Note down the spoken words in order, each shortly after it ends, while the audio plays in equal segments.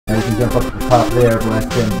Now you can jump up to the top there,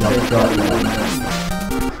 blast him, jump up. No.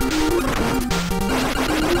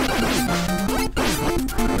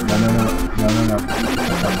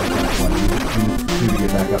 You need to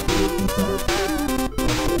get back up to the center.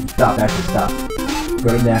 Stop, actually stop. Go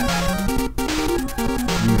to next.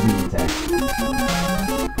 Use the attack.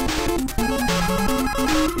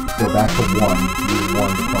 Go back to 1. Use 1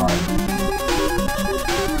 to climb.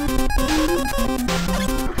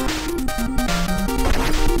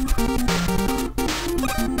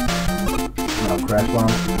 Now crash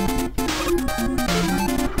bomb.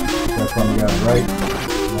 Crash bomb, you got it right.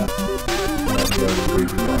 Yep. Now you go to the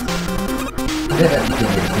breezy one.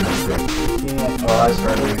 Oh, I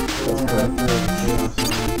started.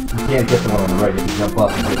 You can't get the one on the right if you jump up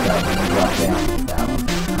and get that one and drop down with that one.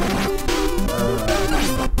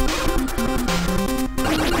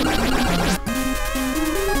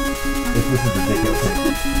 This is ridiculous.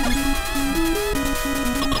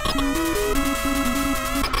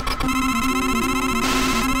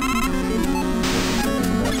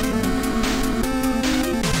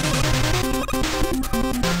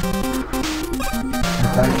 In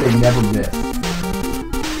fact, they never miss.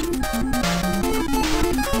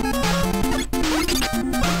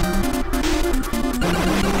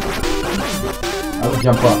 I would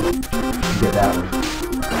jump up and get that one.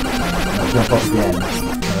 I'll jump up again.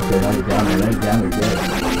 Okay, now you're down there, get it.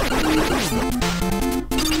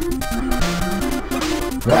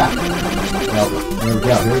 Ah! No, here we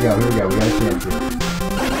go, we got a chance here.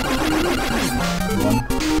 1.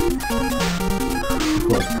 Too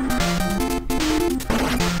close.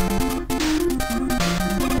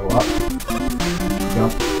 Go up.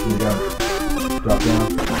 Jump, here we go. Drop down,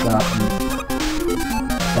 stop,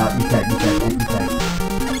 you tank.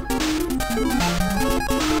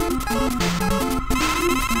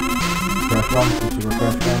 Refresh one, switch to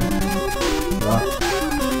refresh one. Drop.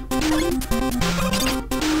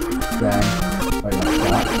 Bang. Oh yeah,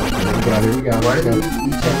 stop. Okay, here we go. Why did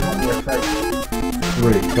each have the effect?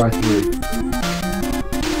 3, try 3.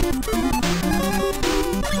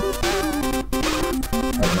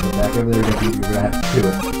 Alright, go back over there, you're gonna have to do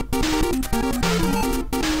it.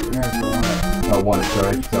 Oh, 1,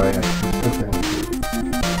 sorry. Okay,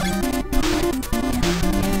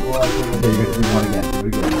 you're gonna do 1 again. Do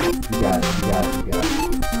it again. You got it.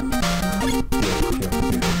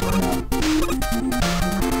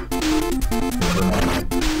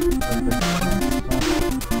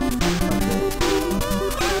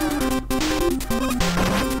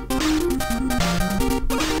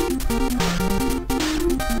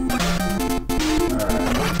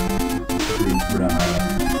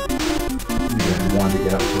 To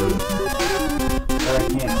get up further. But I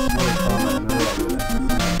can't swing from it in the middle of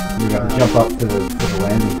it. You gotta jump up to the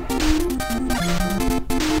landing.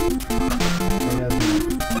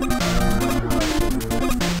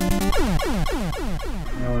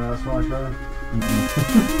 Anyone else want to try?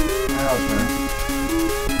 I'll try.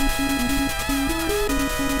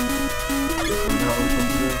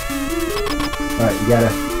 Alright, you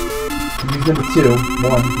gotta use number 2.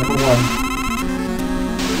 Number 1.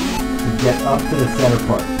 Get up to the center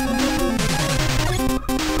part.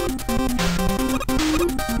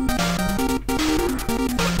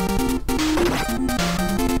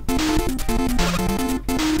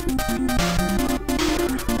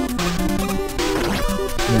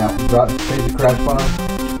 Now, drop, save the crash bomb.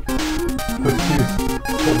 Put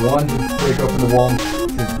 1 to break open the wall,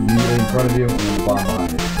 sits immediately in front of you, and then the bomb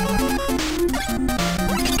behind it.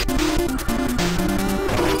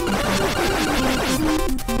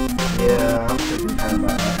 Yeah, I'm thinking kind of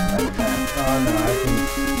about that. Oh no, I think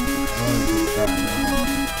only do that.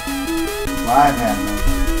 Live happening.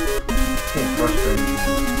 It's getting frustrating.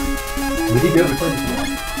 We did good with 2.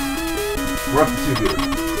 We're up to 2 here.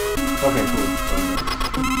 Okay, cool.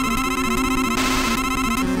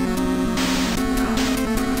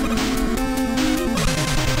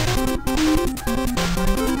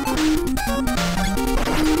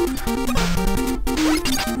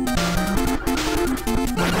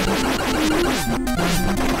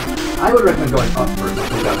 I would recommend going up first if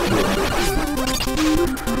you got through it.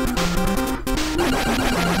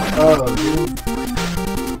 Oh, dude.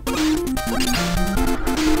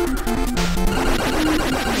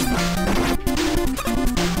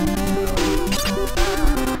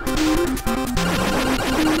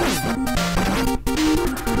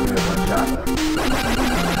 One shot left.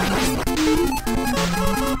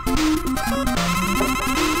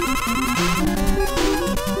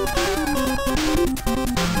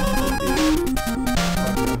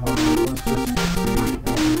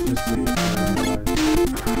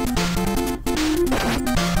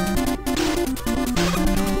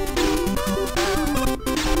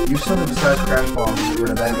 Use something besides Crash Bomb to get rid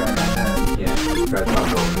of that guy down there. Yeah, Crash Bomb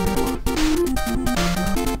over.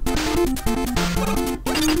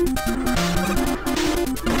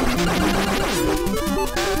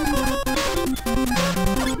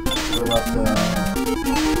 Fill up the...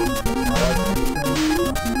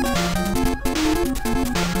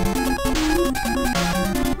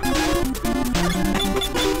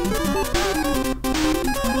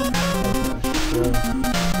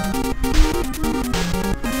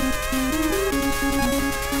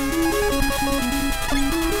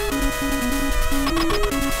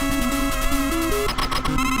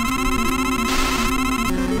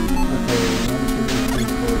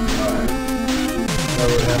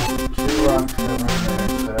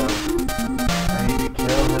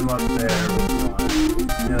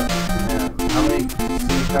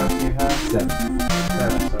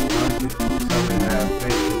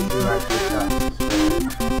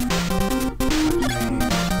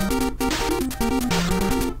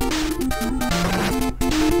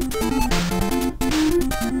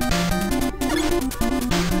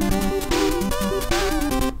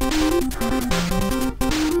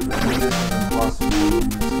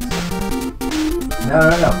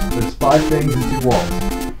 No. There's 5 things and 2 walls.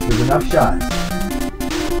 There's enough shots. You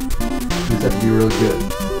just have to be really good.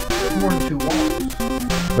 There's more than 2 walls.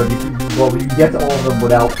 But you can get to all of them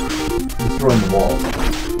without destroying the walls.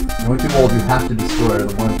 The only 2 walls you have to destroy are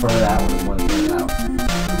the one in front of that one and the one in front of that one.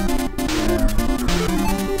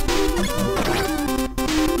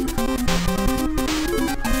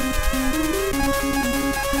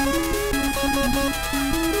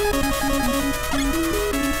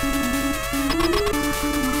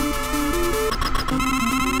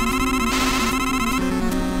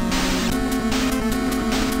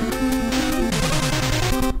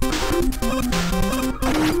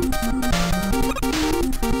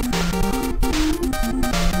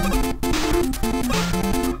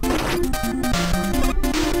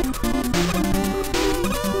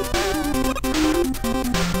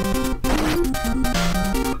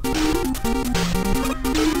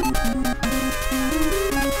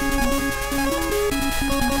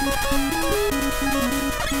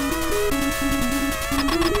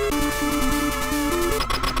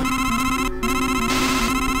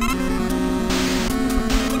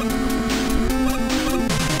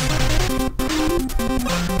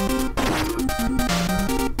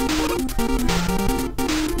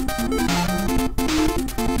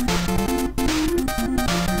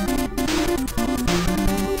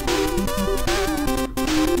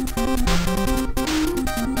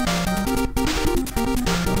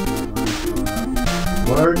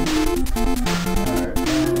 Word. Alright.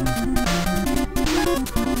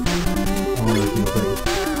 I wonder if you think.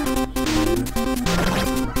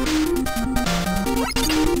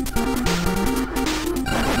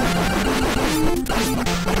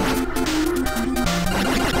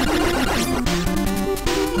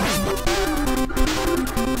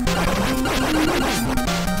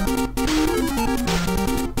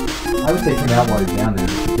 I would say come out while you're down there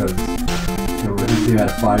just because you'll really see how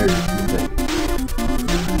to fire your thing.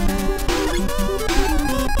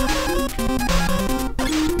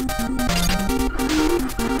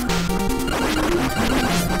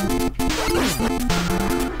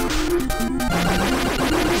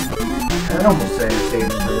 I'd almost say it's saving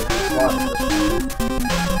for the slot.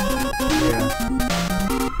 Yeah.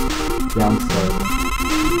 Down slow.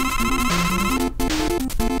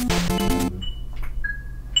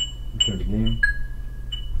 Return to game.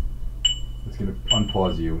 It's going to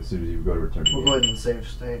unpause you as soon as you go to return to game. We'll go ahead and save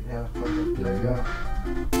state. Yeah, fuck it. There you go.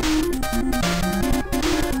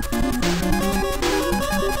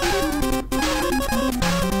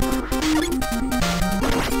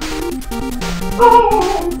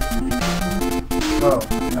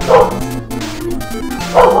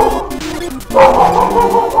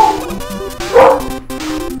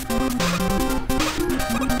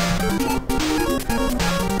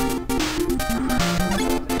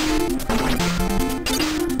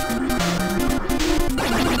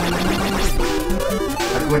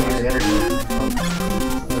 Wouldn't use energy.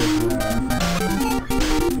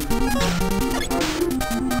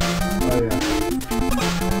 Oh yeah.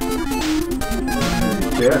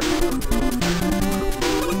 Yeah.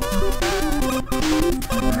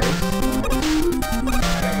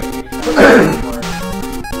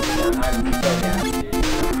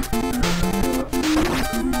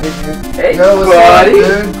 Hey, yo, what's buddy. up,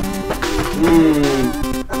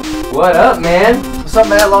 dude? What up, man? What's up,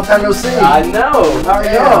 man? Long time no see. I know. How are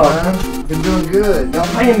Yeah, y'all? man. Been doing good. Y'all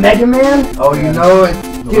playing Mega Man? Oh, you know it.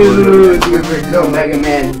 Dude, you no Mega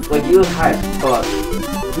Man. Like, you look high as fuck.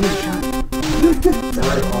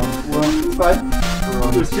 Right on. fine.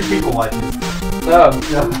 There's 2 people watching. Oh.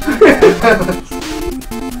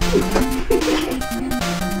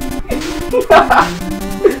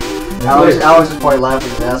 Alex is probably laughing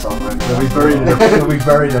his ass off right now. It'll be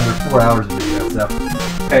buried under 4 hours of video, so.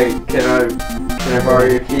 Hey, can I borrow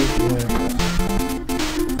your key?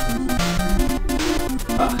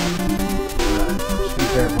 Just be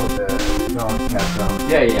careful with the dog cats on.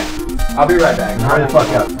 Yeah. I'll be right back. Hurry the fuck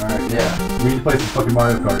up. Alright, Yeah. We need to play some fucking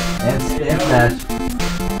Mario Kart. And Smash.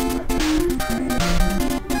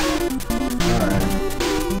 Alright.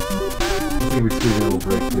 I think we squeeze in a little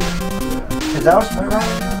break too. Is that what's my right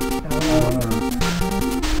now?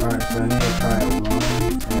 Alright, so I need to try a 1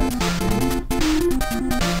 and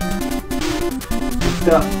Good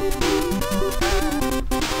stuff.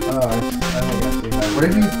 I think I see how. What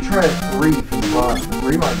if you try 3 from the bottom?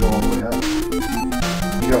 3 might go all the way up.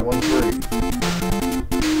 You got 1 3.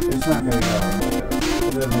 It's not gonna go all the way up.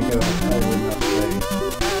 It doesn't go over enough space.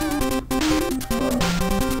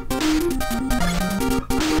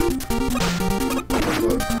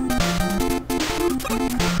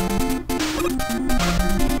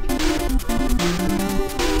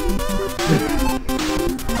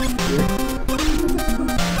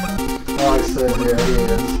 Alex says, yeah, he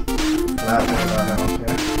is. That one, I don't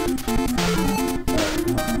care.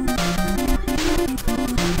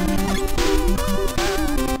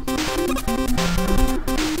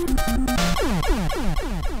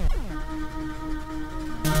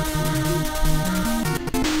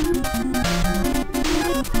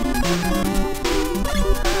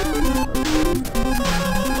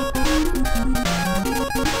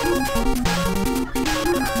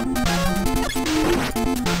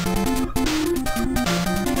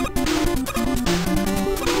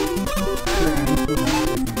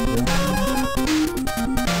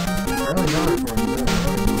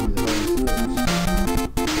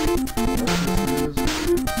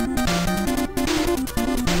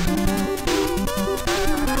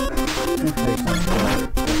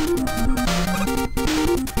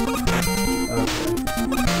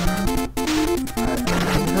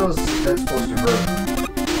 That's supposed to hurt.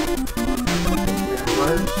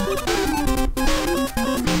 Fires?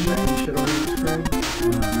 Shiny shit on your screen?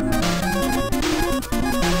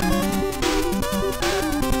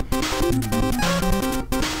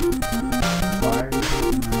 Fires?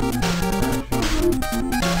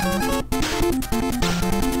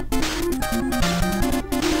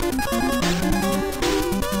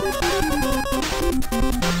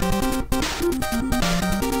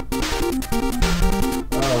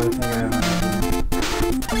 Oh, I think I have an idea.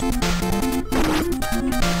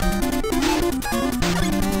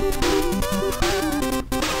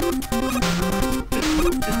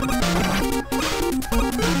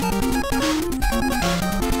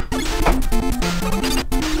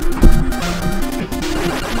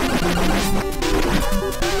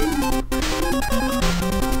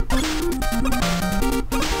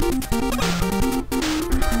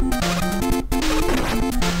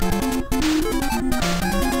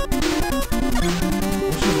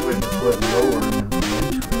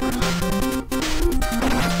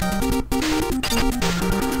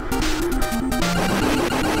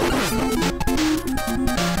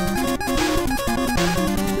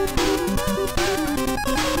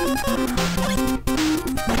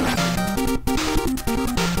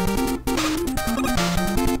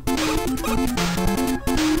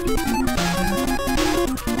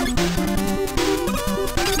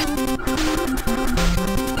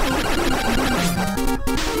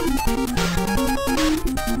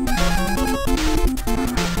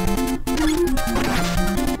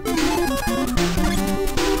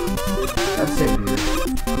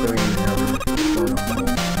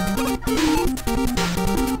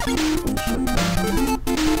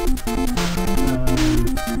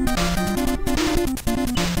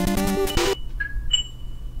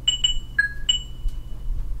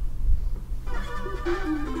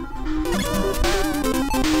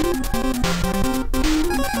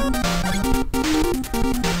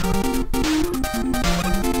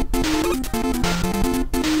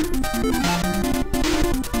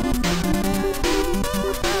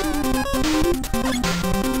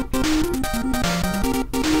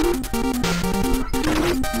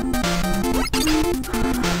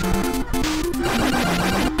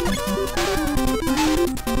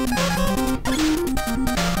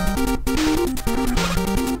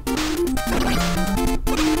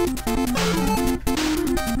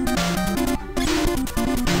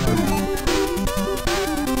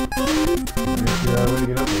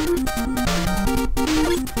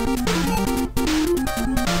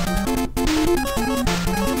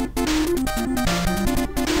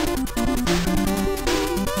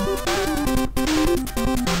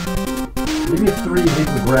 Maybe at 3 you're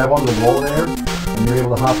able to grab onto the wall there, and you're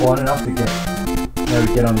able to hop on enough to get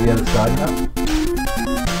on the other side now.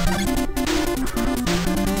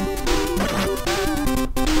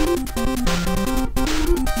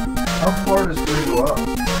 How far does 3 go up?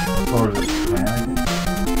 As far as it can, I think.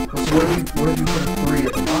 So what if you put a 3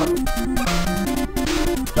 at the bottom?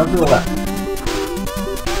 Jump to the left.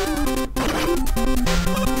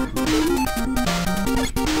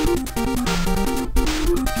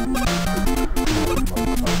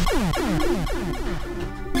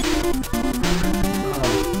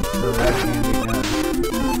 So that can be done.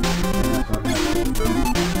 And that's what happens.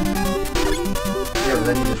 Yeah, but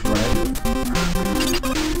then you just run into it.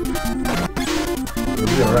 It'll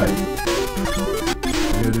be alright. All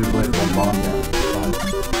you gotta do is lay the one bomb down. It's fine.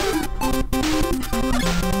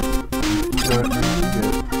 Good,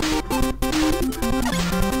 good.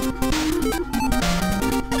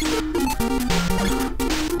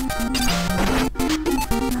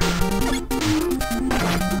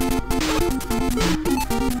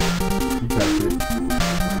 Keep that shit.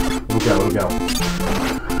 We'll go.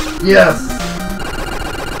 Yes!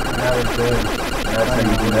 That was good. That's how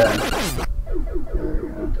you do that.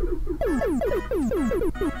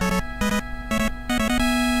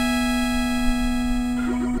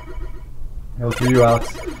 That was for you, Alex.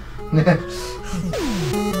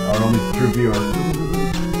 Our only true viewer.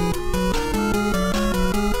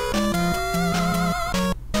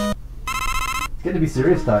 It's getting to be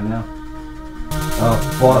serious time now. Oh,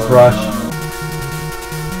 boss rush.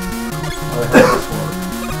 Oh, the hell is this for?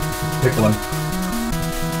 Pick one.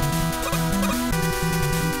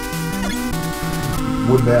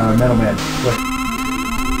 Woodman, Metal Man. Quick.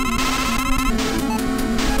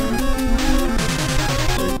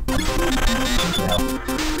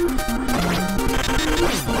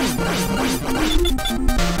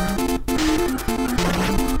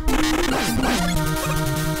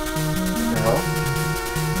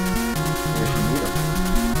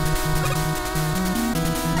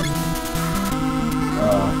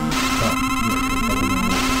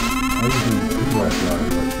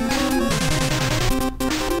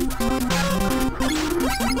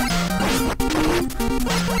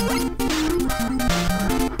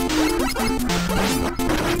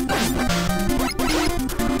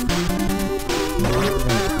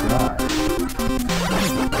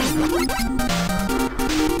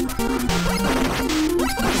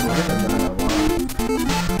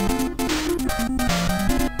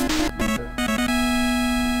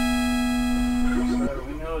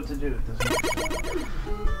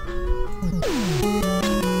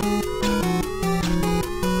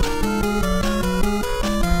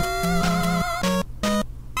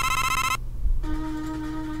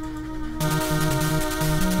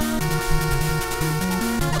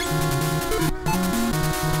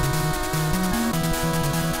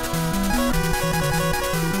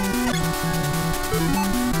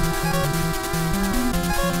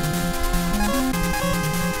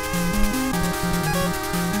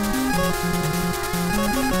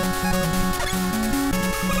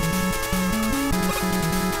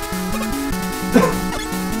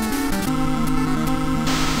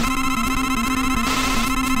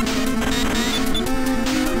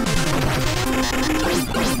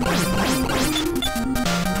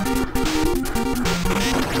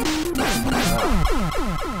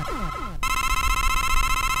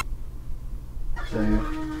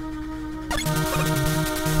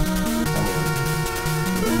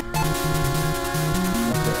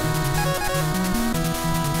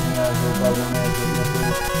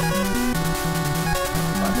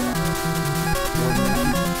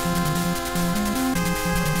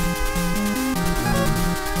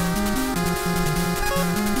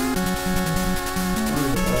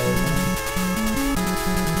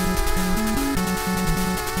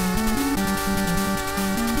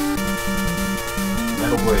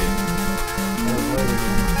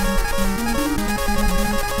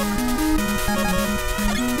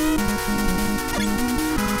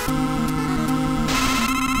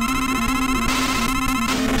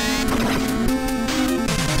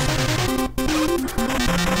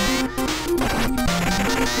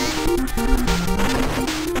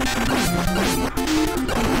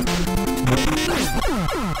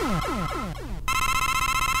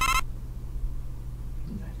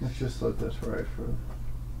 Let's just let this ride for...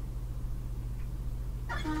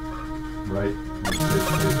 Right.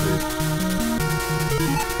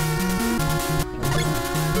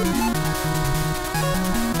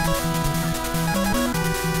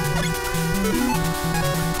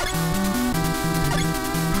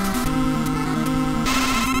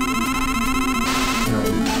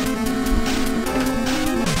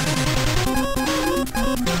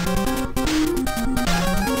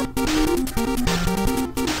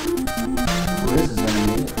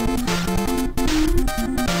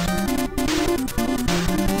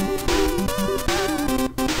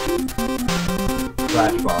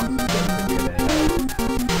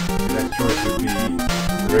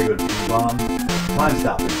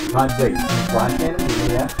 stop it. Time, wait, can you flash cannon? You do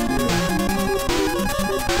that?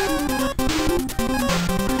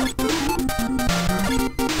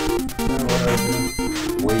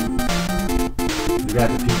 Wait. You got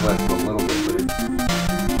the people that's a little bit, but it's...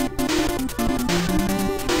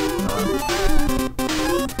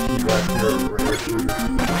 Keep back your rare shooter.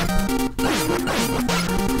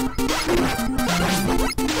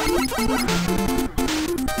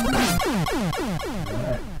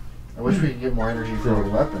 Alright. I wish we could get more energy for our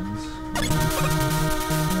weapons.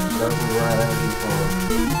 That we run out of energy for.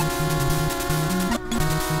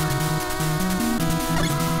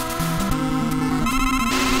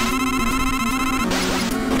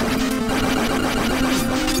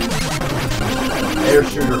 Air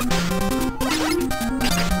shooter.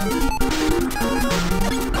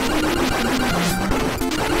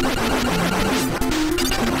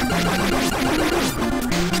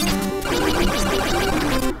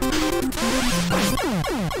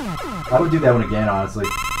 I would do that one again, honestly.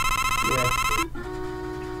 Yeah.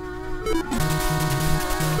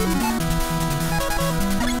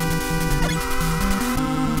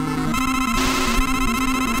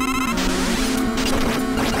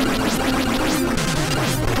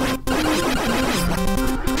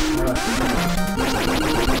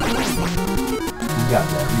 You got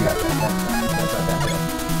that. You got that. That's not that bad.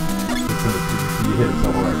 You hit him so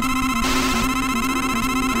hard.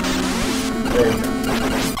 There you go.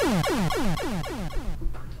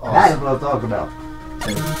 That is what I'm talking about.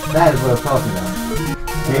 That is what I'm talking about.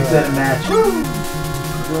 Game, set, and match. Woo!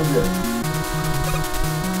 Doing good.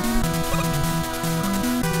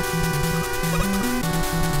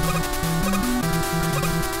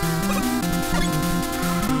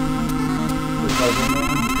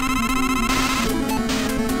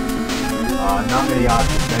 Not many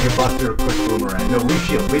options. Mega Buster or Quick Boomerang. No, Leaf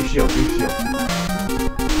Shield, Leaf Shield, Leaf Shield. Is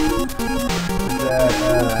that,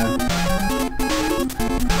 that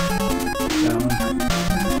one?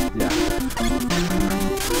 Yeah.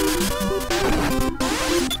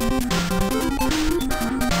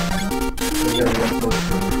 We gotta get close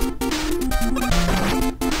to it.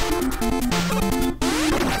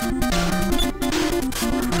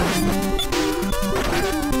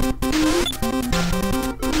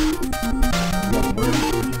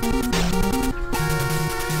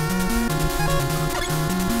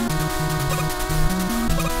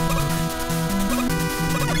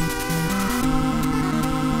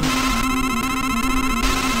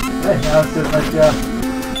 Hey, now it's just like,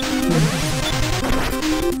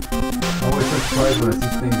 I'm always so surprised when I see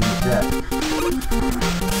things in the chat.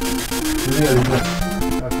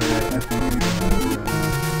 Okay, I think we're gonna do it.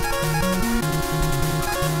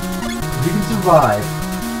 If you can survive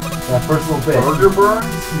that first little bit, Burger burns?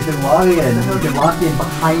 you can lock in. You can lock in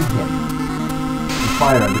behind him and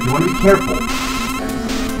fire him, but you want to be careful.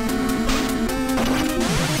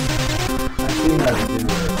 I've seen how to do it.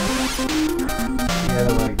 You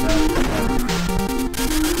gotta like that.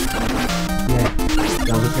 Yeah. I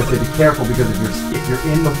was just gonna say be careful because if you're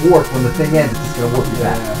in the warp when the thing ends, it's just gonna warp you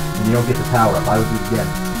back, and you don't get the power up. I would do it again.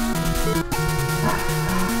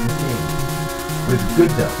 But it's good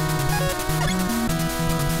though.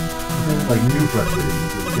 This isn't like new frustrating.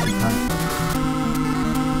 It's a different kind of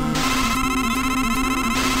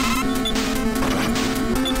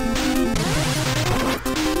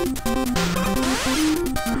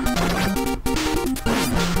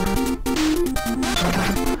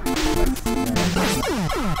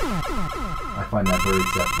I find that very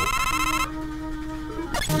acceptable.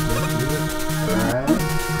 Alright.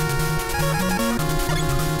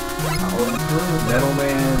 Metal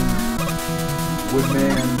Man,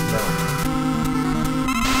 Woodman,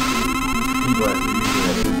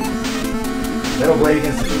 Metal Blade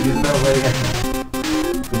against him. Use Metal Blade against him.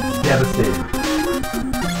 It's devastating.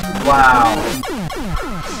 Wow.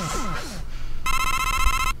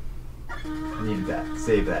 I needed that.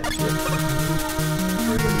 Save that shit.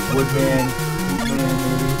 There's gonna be Woodman,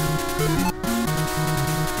 maybe.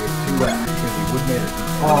 We have two left. It's gonna be Woodman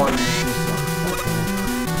or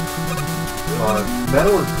Oh,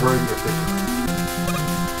 metal is very efficient.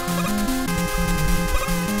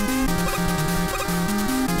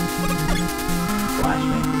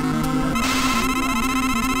 Flashman.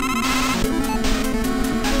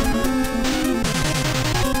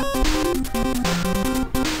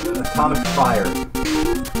 Atomic Fire.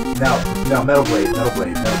 No, Metal Blade.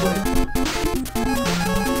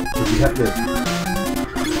 So you have to...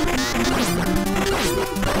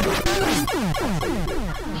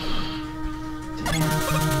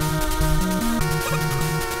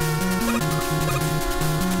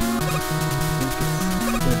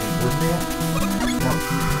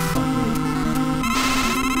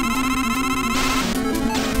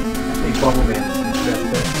 Bubble Man is the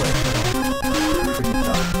best play. Pretty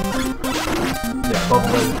tough. Yeah, Bubble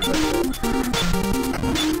Man is the best play.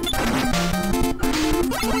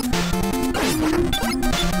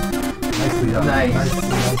 Nicely done. Nice.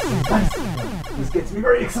 Nice. This gets me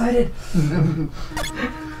very excited.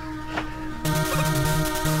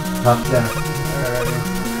 Top center.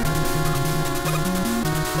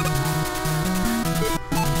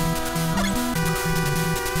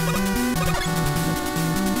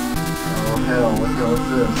 Oh hell, what the hell is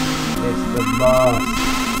this? It's the boss.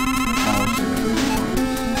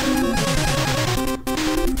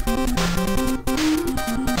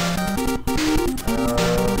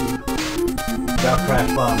 Got crash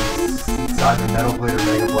bombs. It's either Metal Blade or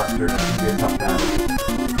Mega Blaster, and it's gonna be a tough battle.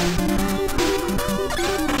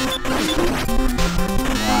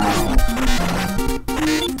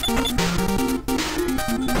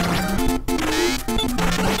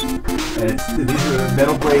 These are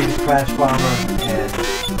Metal Blade, Crash Bomber, and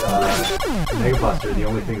Mega Buster are the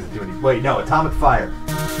only things that do any. Wait, no, Atomic Fire.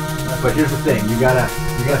 But here's the thing: you gotta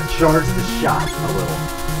charge the shot a little.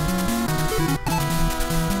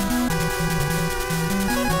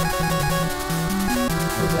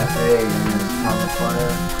 Hey, and there's Atomic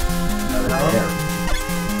Fire. Another air.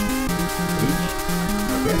 Each.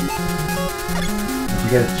 Okay. But you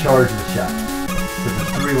gotta charge the shot. So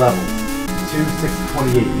there's 3 levels. 2, 6,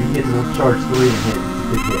 28. You can get to charge 3 and hit. It's a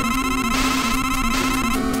big hit.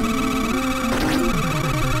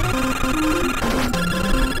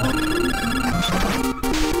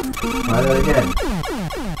 Try that again.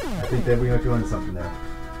 I think that we might be onto something there.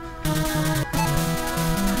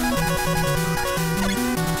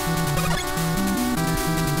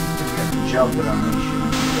 Jumping on these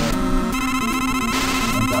shoes.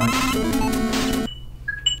 I'm done.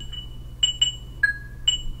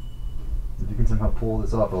 If you can somehow pull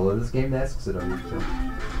this off, although this game asks it of you, so.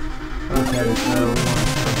 Okay, so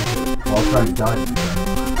Well, I'll try and dodge it.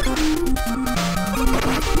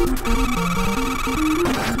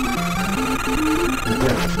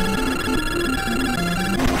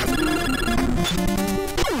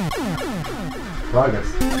 Progress.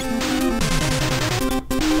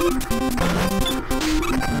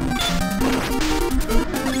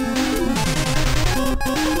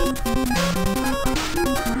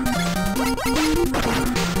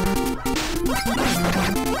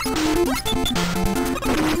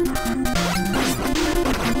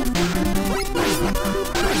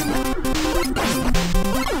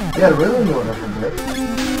 yeah, really know enough a bit.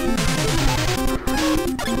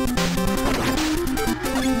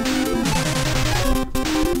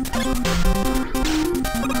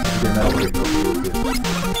 Get Metal Blade real good.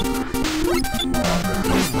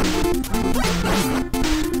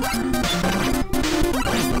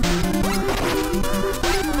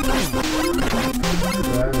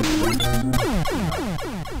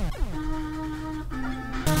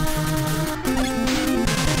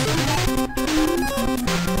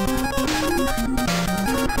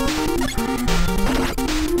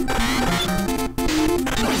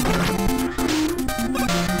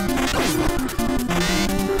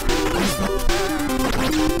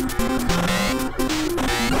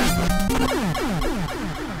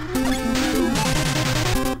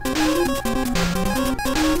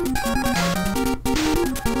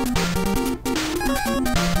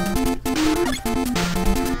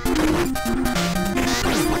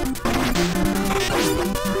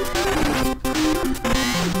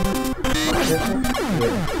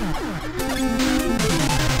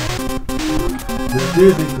 This is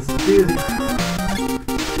doozy, this is doozy.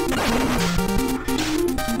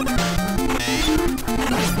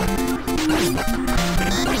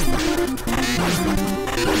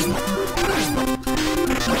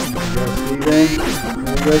 There you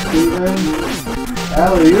go, Steven.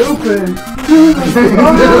 Alley-oopin'.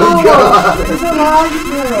 Oh, God! It's alive!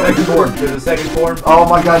 Second form. There's a second form. Oh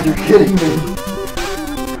my god, you're kidding me.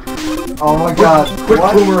 Oh my god. Quick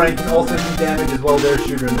What? boomerang can also do damage as well as air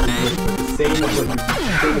shooter in this situation, but the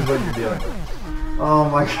same as what you're dealing with. Oh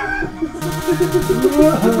my god.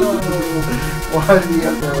 Why did he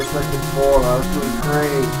have to have a second form? That was really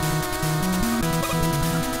great.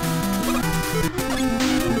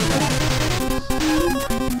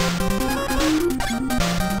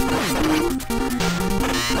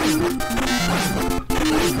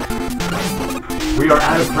 We are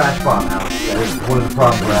out of Crash Bomb now. That is one of the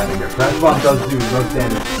problems we're having here. Crash Bomb does do most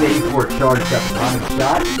damage, save for a charged up atomic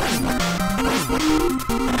shot.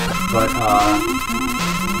 But,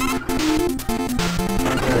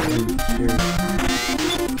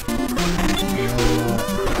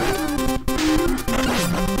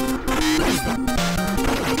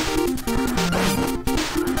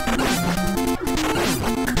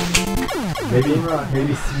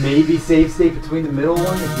 maybe save state between the middle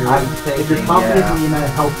one if you're confident in the amount of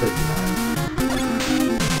health that you have.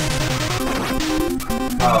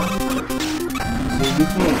 Oh. So you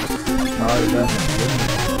can't charge up and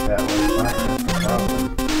that way. That's the problem.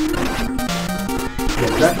 Yeah,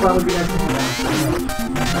 that's probably be next.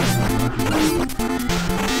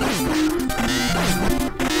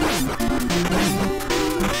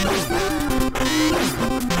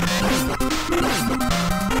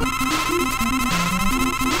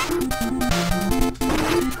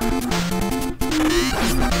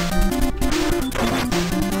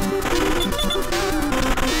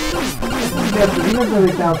 Even though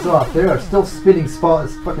they bounce off, they are still spinning fucking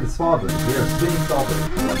spawners. They are spinning spawners.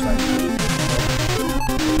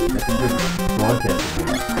 That's a good broadcast.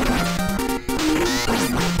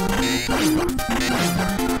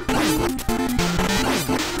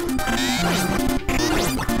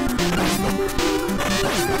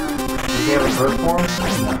 You have a bird form?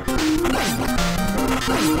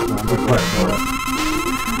 No. Good question.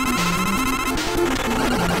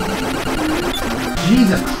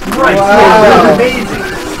 Jesus Christ! Wow. That's amazing!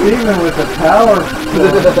 Steven with the power.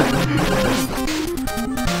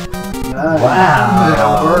 Nice. Wow.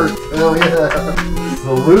 That worked. Hell yeah.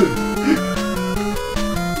 Salute!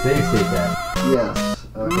 Save state that. Yes.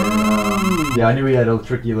 Okay. Yeah, I knew we had a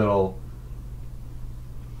tricky little...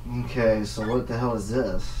 Okay, so what the hell is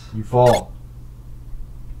this? You fall.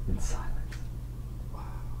 In silence.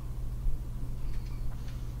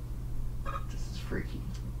 This is freaky.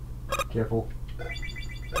 Careful.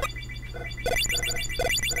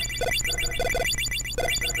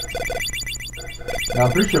 Now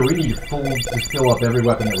I'm pretty sure we need to fill up every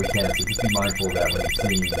weapon that we can, so just be mindful of that when you're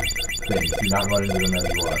seeing things. Do not run into them as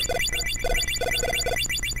you are.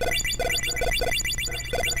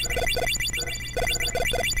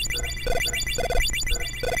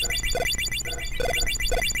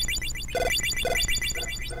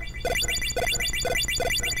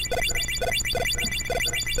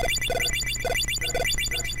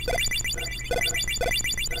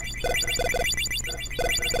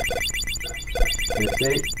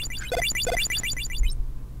 State.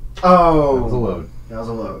 Oh! That was a load. That was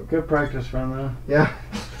a load. Good practice run though. Yeah.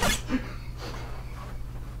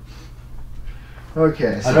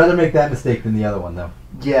 Okay. So I'd rather make that mistake than the other one, though.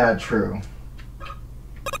 yeah, true.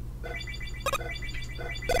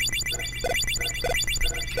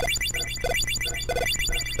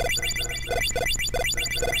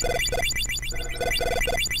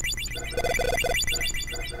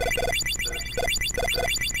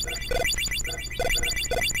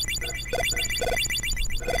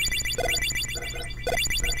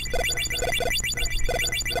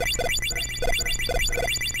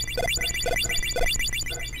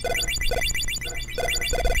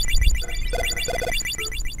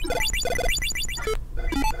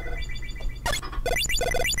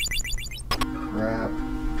 Crap.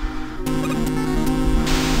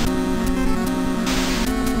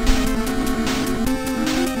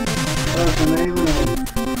 Oh, it's an alien.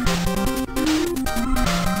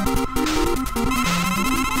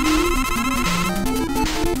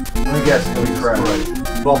 Let me guess, it'll be crap.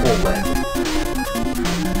 Bubble land.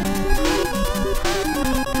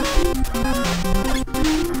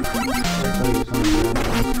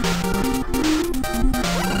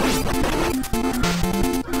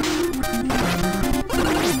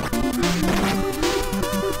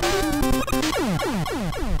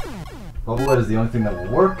 Bubble lead is the only thing that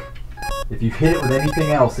will work. If you hit it with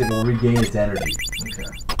anything else, it will regain its energy. Okay.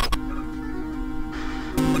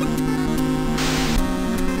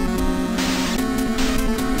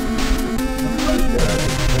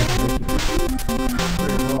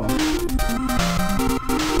 Pretty cool.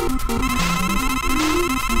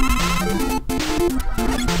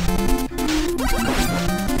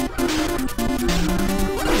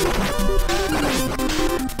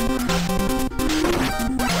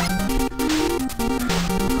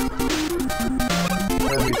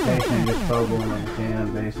 Reputation just bubble when you can,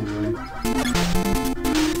 basically.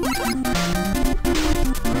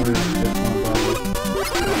 Maybe it's just one bubble.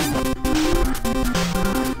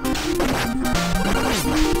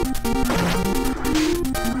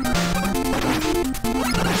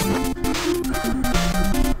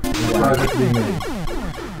 Progress being made.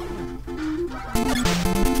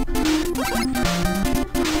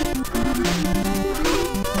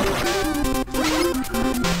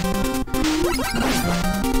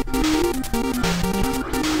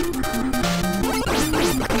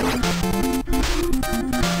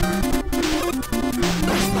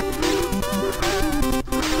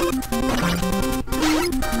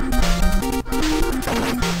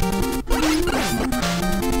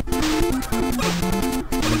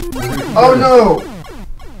 Oh no!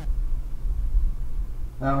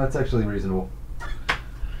 No, that's actually reasonable.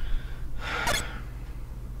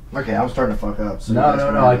 Okay, I'm starting to fuck up. So No,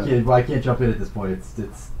 I can't jump in at this point.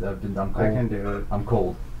 I'm cold. I can do it. I'm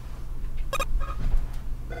cold.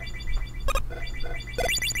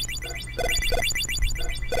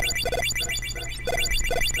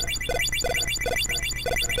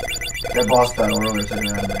 That boss battle earlier took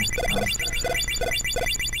it out of me.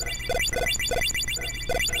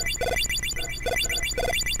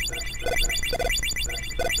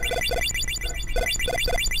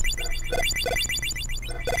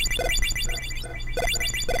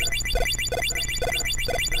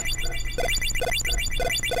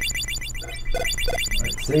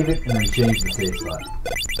 Alright, save it and then change the save slot.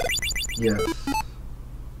 Yes.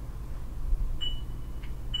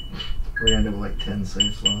 We're gonna end up with like 10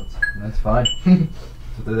 save slots. That's fine. That's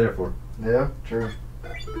what they're there for. Yeah, true.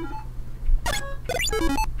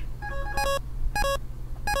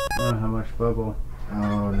 Oh, how much bubble?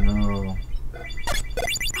 Oh no.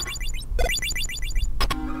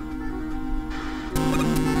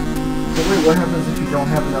 So wait, what happens if you don't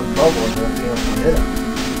have enough bubble and don't be able to hit him?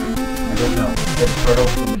 I don't know. Get turtle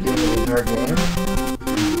from the beginning of the entire game?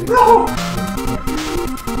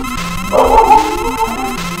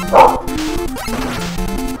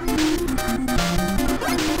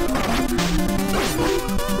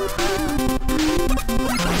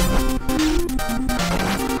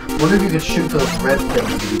 What if you could shoot those red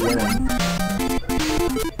things at the beginning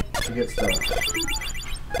to get stuff?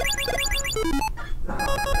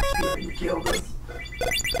 You killed us.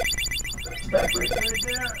 Backbreaker right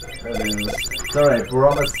there. That is. It's alright, we're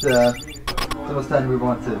almost, it's almost time to move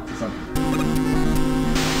on to something.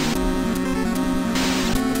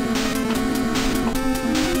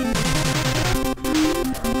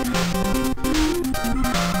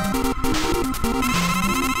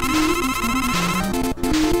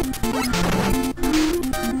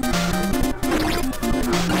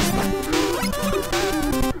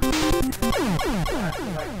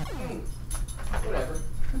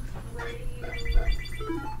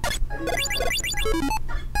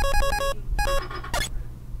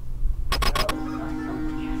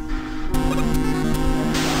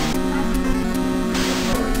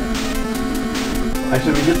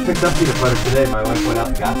 Actually, we just picked up peanut butter today. My wife went out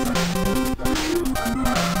and got some.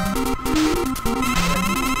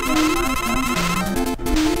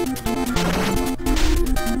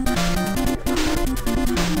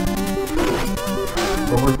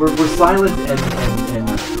 But we're silent and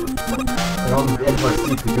on the edge of our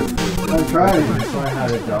seat because I'm trying to learn how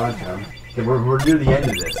to dodge them. okay, we're near the end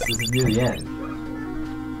of this. This is near the end.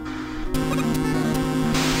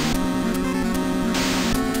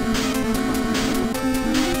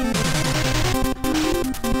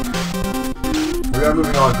 We are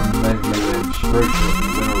moving on from Mega Man very shortly.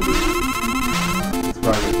 This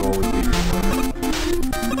progress will always be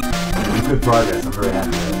good progress. I'm very happy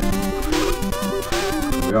with it.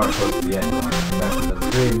 We are close to the end. Back to the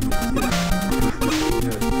stream.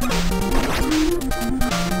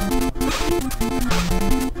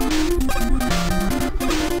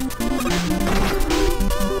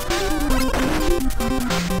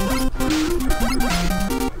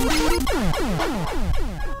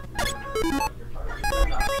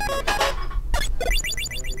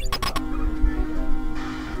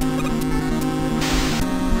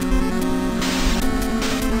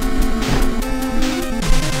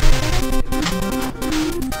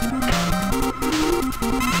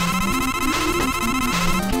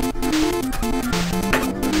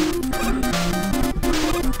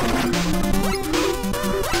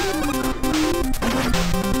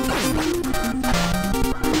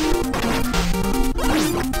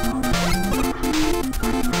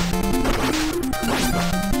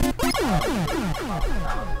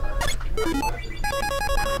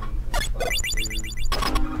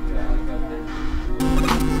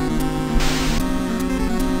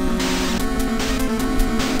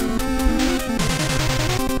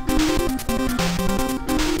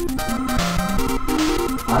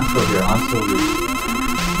 I'm still here. I'm still reading.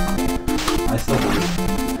 I still read.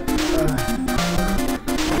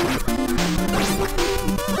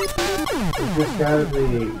 It's just gotta be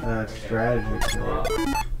strategy to it.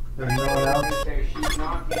 There's no one else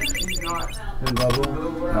in bubble.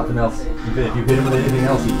 Nothing else. If you hit him with anything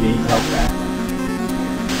else, he gains health back.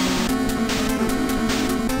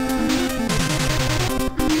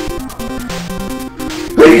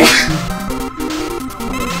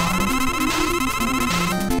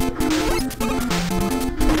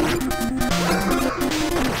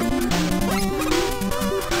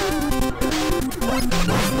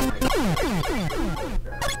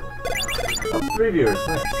 3 viewers.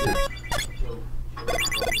 Nice to see.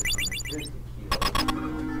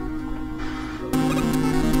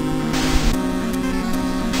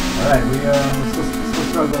 Alright, we're still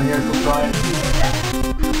struggling here, still trying.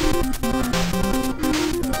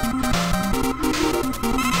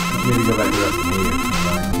 Maybe go back to the rest of the media.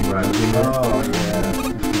 Oh, yeah.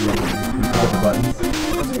 The buttons.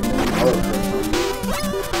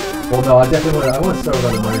 Well, no, I definitely want to start with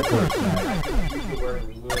other Mario Kart Smash.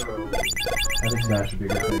 I think Smash would be a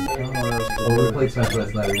good thing. Well, we played Smash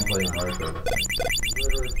last night, we didn't play Mario Kart.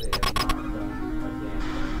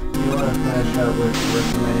 You want to finish up with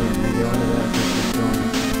WrestleMania and then go into that since we're still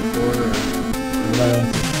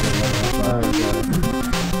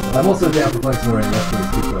I'm also down for playing some more in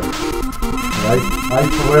yesterday's 2 players. I,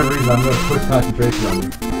 for whatever reason, I'm going to push concentration on you.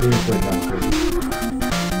 Please play concentration.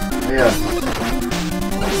 Yeah.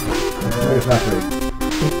 It's not great.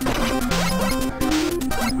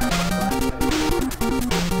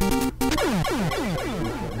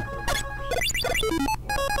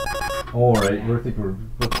 Alright, I think we're,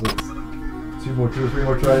 let's 2 or 3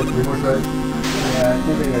 more tries, 3 more tries. Yeah, I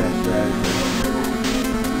think I got a strategy.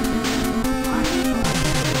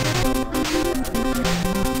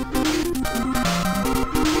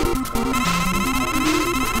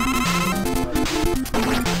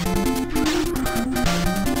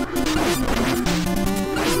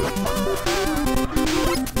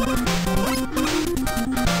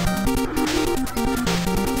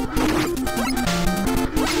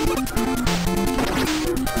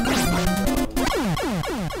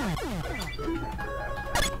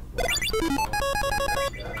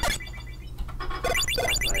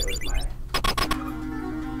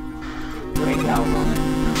 breakout moment.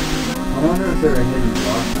 I wonder if there are hidden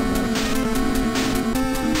blocks on that.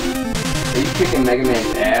 Are you kicking Mega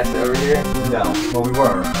Man's ass over here? No. Well, we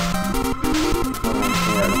were.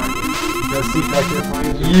 Does seat back here for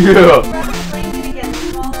you? Yeah!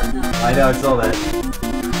 I know, I saw that.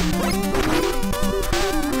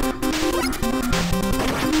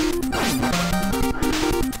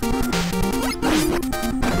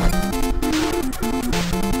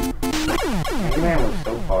 Mega Man was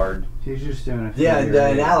so hard. She's just doing a Yeah,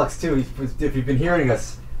 and Alex too. If you've been hearing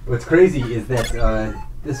us, what's crazy is that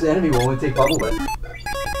this enemy will only take bubble lift.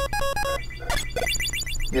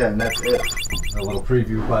 Yeah, and that's it. A little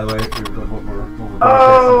preview, by the way, if you're what we're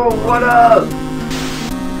Oh, what up?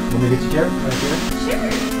 Let me get you chair right here.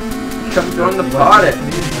 Sure. Come join the party.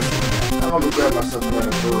 I'm gonna go grab myself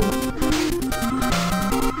another brew.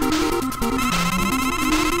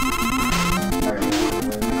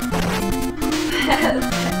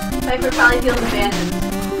 Piper probably feels abandoned.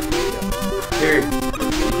 Here,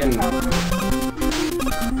 you can.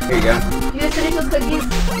 Here you go. You guys finish those cookies?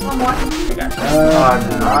 One more? I got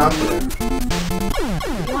you.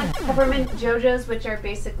 You want peppermint JoJo's, which are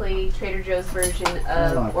basically Trader Joe's version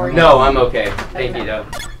of Oreo? No, I'm okay. Thank you, though.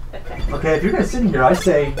 Okay. Okay, if you're gonna sit in here, I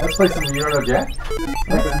say let's play some Euro Jack.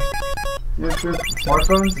 Okay. Yeah, sure.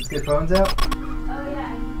 Smartphones, let's get phones out. Oh,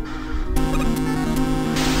 yeah.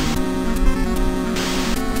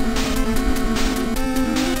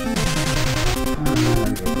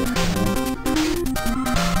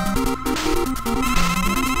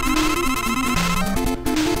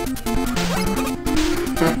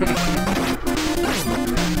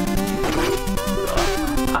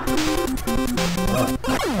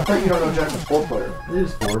 I thought you don't know Jack was 4-player. It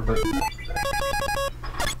is 4, but You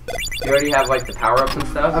already have like the power ups and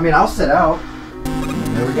stuff? I mean, I'll sit out.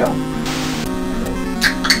 there we go.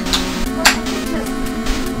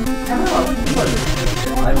 I want you to play.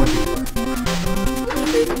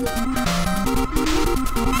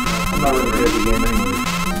 I'm not really ready at the game anyway.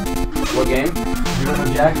 What game? Euro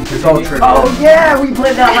Jack. It's all trivia. Oh yeah, we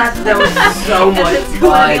played that last. That was so much It's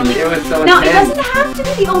fun. the It was so No, it intense. doesn't have to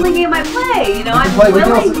be the only game I play. You know, We I'm can play- we can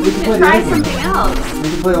willing also- we can to play the try other game. something else. We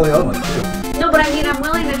can play all the other ones too. No, but I mean, I'm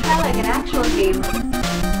willing to try like an actual game.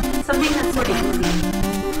 Something that's sort of easy.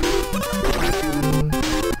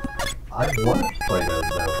 I want to play those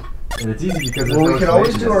though, and it's easy because Well, we there's can no always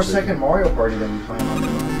information do our necessary. second Mario Party that we plan on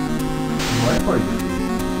doing. Mario Party.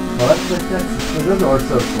 Well, those are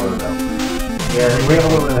so slow though. Yeah, We have a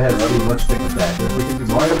little bit ahead of steam. Let's stick with that. If we can do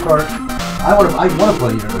Mario Kart, I want to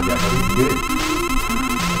play Euro Jack. I think it's good.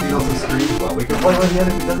 He also streams well. We can play one of the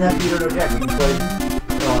other. It doesn't have to be Euro Jack. We can play.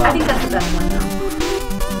 I think that's the best one though.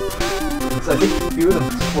 So I think a few of them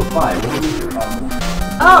support 5. What would we do?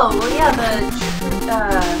 Oh, well, yeah, the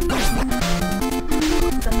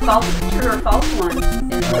false, true or false one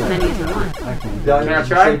is as many as you want. Can I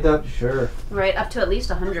try? Sure. Right, up to at least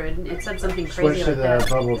 100. It said something Switch crazy to like the that.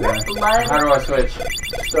 bubble guy. How Blood. do I switch?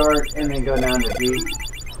 Start and then go down to B.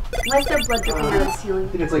 Why is there blood dripping out of the I ceiling?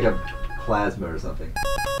 think it's like a plasma or something.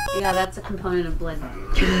 Yeah, that's a component of blood.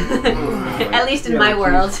 At least in my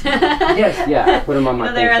world. Yes, yeah. Put them on my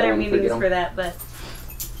No, there are face, I other wouldn't meanings forget for that, but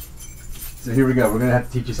So here we go. We're gonna have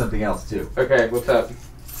to teach you something else too. 'em. Okay, what's up?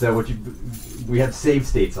 So we have save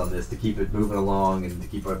states on this to keep it moving along and to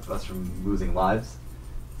keep us from losing lives.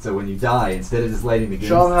 So when you die, instead of just letting the game,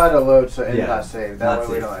 Show them how to load so it's Yeah, not saved. That not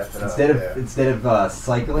way we saved. don't have to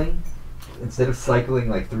instead of cycling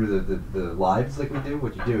like through the lives like we do,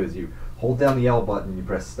 what you do is you hold down the L button and you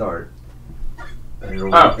press start, and it'll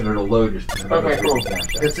load your. Okay, cool.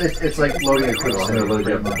 It's like loading a quick I'm save. gonna load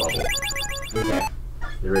you up pretty the much. bubble. Okay.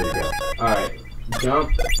 You're ready to go. Alright. Jump.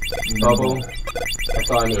 Bubble.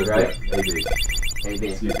 That's all I need, right? A B. AB.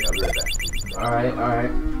 Excuse me. I'll be right back. Alright,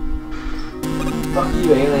 alright. Fuck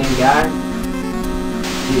you, alien guy.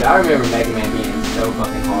 Dude, I remember Mega Man being so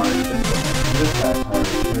fucking hard. This guy's hard as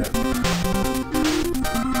shit.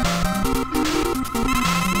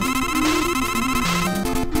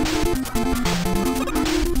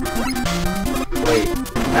 Wait.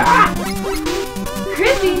 Ah!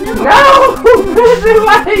 Chrissy, no! No! Chrissy,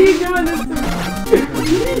 why are you doing this to me?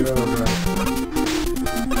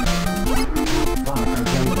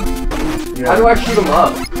 How do I shoot him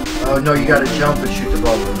up? Oh no, you gotta jump and shoot the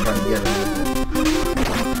bubble and try to get him.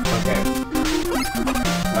 Okay.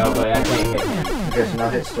 Oh, but I can't hit him. Okay, so now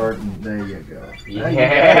hit start and there you go.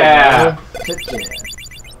 Yeah! Shit, yeah.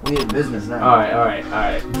 We in business now. Alright, alright,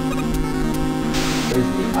 alright.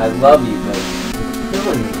 Chrissy, I love you, but you're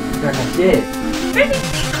killing me. You're like shit. Chrissy!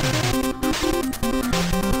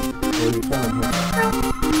 What are you killing him?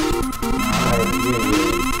 Alright, yeah.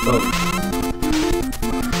 Boom.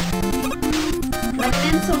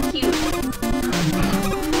 Lemon's so cute.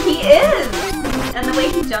 He is! And the way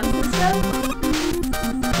he jumps and stuff.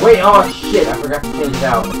 Wait, oh shit, I forgot to change it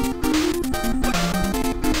out.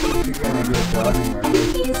 You're gonna get jogging, right?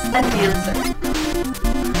 He's a dancer.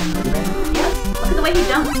 Yes. Look at the way he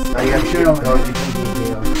jumps. Now you have to shoot him. Oh,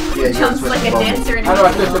 yeah, you Jumps like a dancer in How do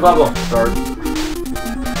I switch the bubble? Start. You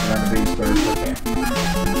have to be start. Okay.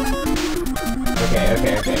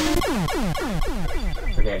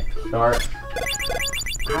 Okay, start.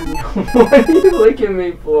 What are you licking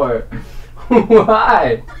me for?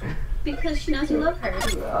 Why? Because she knows you love her.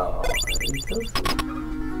 Oh, you're so sweet.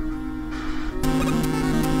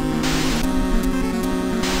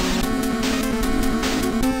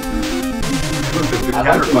 I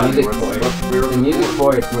like the music voice. The music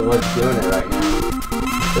voice was what's doing it right now.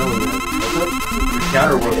 Doing it. The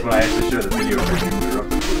counter works when I actually show the video of everything we were up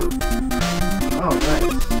before. Oh,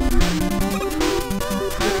 nice.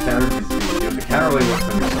 The counter only works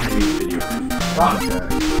when you're streaming video. Fuck. Okay.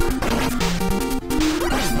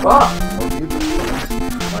 Fuck.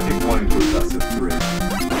 I think one includes us at 3.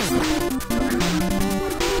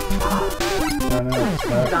 No, it's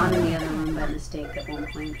Put on in the other room by mistake at one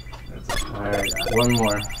point. Alright, one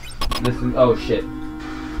more. This is. Oh shit.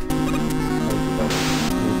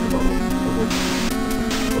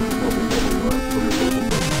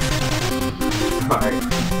 Sorry.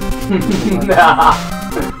 Nah.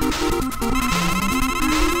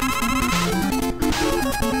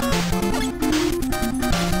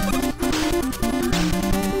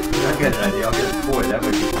 I'll get an idea. I'll get a toy. That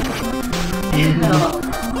would be No.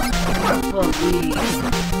 Well, please.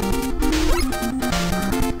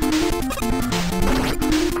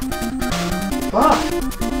 Fuck!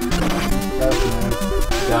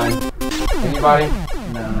 Done. Anybody?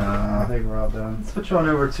 No, I think we're all done. Let's switch on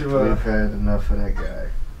over to We've had enough of that guy.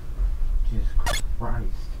 Jesus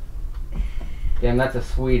Christ. Damn, that's a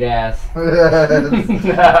sweet ass. She's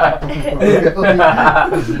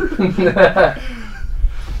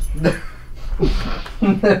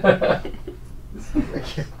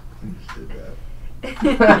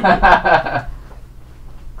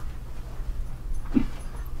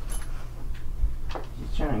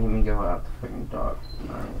trying to get me to go out the fucking dog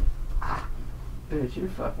tonight. Bitch, you're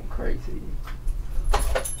fucking crazy.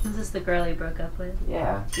 Is this the girl you broke up with?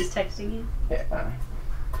 Yeah. She's texting you? Yeah.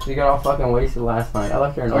 She got all fucking wasted last night. I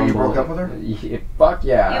left her in Oh, you Humble. broke up with her? Fuck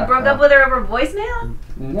yeah. You broke up with her over voicemail?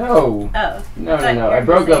 No. Oh. No. But I you're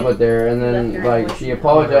broke up saying with her, and you left then her in like voicemail. she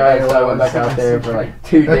apologized, so I went back out there for like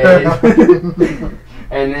 2 days,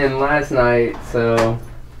 and then last night, so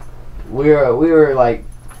we were like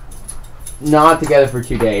not together for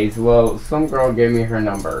 2 days. Well, some girl gave me her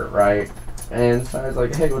number, right? And so I was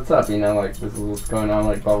like, hey, what's up? You know, like this is what's going on,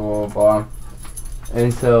 like blah blah blah blah.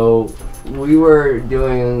 And so we were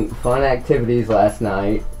doing fun activities last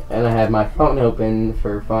night, and I had my phone open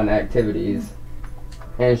for fun activities.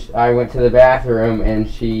 And I went to the bathroom, and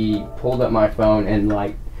she pulled up my phone, and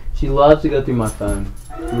like, she loves to go through my phone.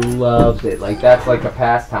 loves it. Like, that's like a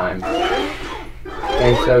pastime.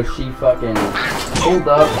 And so she fucking pulled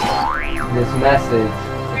up this message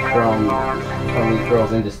from these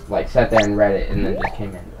girls and just like sat there and read it and then just came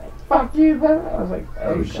in like, fuck you, bro. I was like,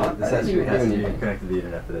 Oh shit, God, this that's has you to be doing. connected to the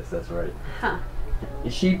internet for this, that's right. Huh.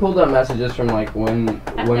 She pulled up messages from like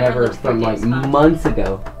never whenever looked from through like Dave's phone. months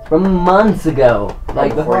ago. From months ago.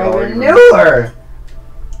 Like before I Before even you knew her.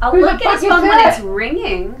 I'll Who look the at his fuck phone is when that? it's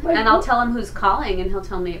ringing, Like, and I'll what? tell him who's calling, and he'll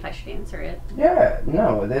tell me if I should answer it. Yeah,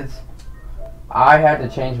 no, that's. I had to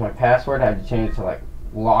change my password. I had to change it to like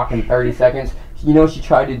lock in 30 seconds. You know what she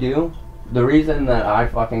tried to do? The reason that I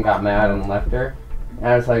fucking got mad and left her, and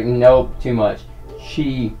I was like, nope, too much.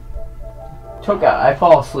 She took out. I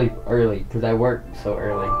fall asleep early because I work so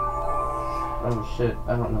early. Oh shit!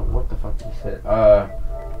 I don't know what the fuck you said.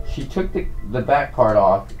 She took the back part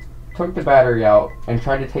off, took the battery out, and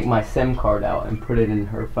tried to take my SIM card out and put it in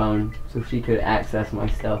her phone so she could access my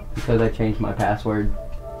stuff because I changed my password.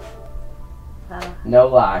 No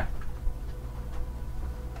lie.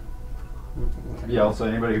 Yeah, also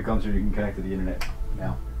anybody who comes here, you can connect to the internet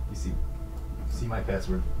now. You see my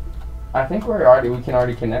password. I think we can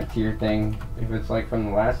already connect to your thing if it's like from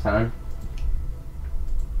the last time.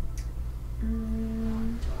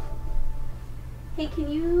 Hey,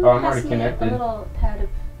 can you Oh, I'm pass already me connected. a little pad of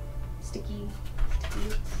sticky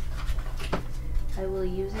notes? I will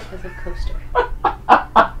use it as a coaster.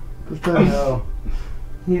 What the hell?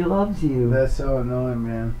 He loves you. That's so annoying,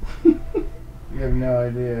 man. You have no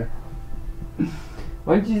idea.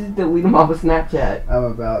 Why don't you just delete him off of Snapchat? I'm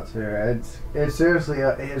about to. It's seriously.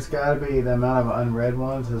 It's got to be the amount of unread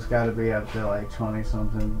ones. It's got to be up to like 20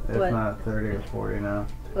 something, if What? not 30 or 40 now.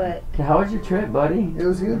 What? How was your trip, buddy? It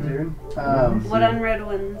was good, dude. What unread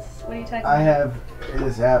ones? What are you talking about? I have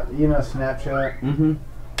this app, you know, Snapchat. Mm-hmm.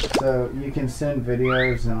 So you can send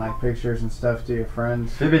videos and like pictures and stuff to your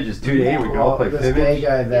friends. Fibbage is 2-8. We can all play This gay Fibbage.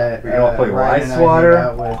 guy that We can all play Ryan and I Lie hang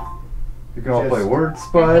out with. We can all play Word I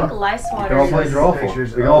Spud. think Lice We Water can all play is- Drawful.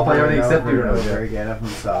 Pictures We can all play over everything and except over and Uno. over again of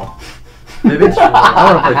himself. Fibbage?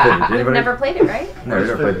 I want to play Fibbage. We've Anybody? never played it, right? No, we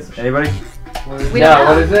never played this. Anybody? We No, don't know.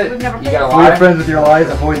 what is it? We've never You played got a it. lie? Be friends with your lies,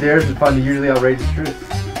 avoid theirs, and find the usually outrageous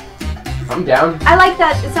truth. I'm down. I like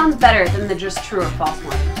that. It sounds better than the just true or false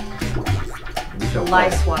one. We shall play.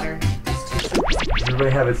 Lice Water is too simple. Does everybody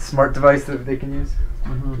have a smart device that they can use?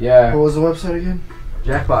 Yeah, What was the website again?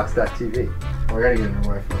 Jackbox.tv. Oh, I gotta get into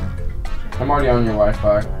Wi-Fi. I'm already on your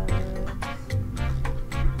Wi-Fi.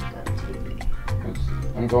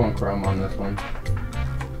 I'm going Chrome on this one.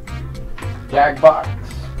 Jackbox.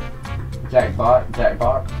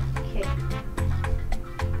 Jackbox. Okay.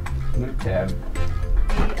 New tab.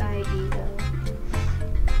 AIDO.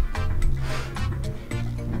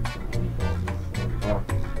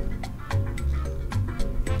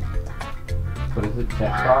 What is it?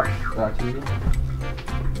 Jackbox.tv?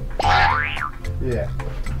 Yeah.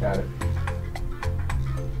 Got it.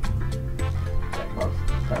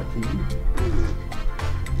 Jackbox.tv.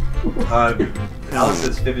 Alex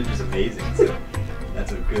says Fibbage is amazing, so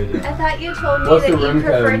that's a good. I thought you told me What's that the you room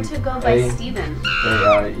preferred code? to go by A- Steven.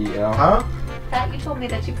 AIEL. Huh? I thought you told me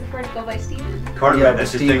that you preferred to go by Steven. Carter, Yeah, but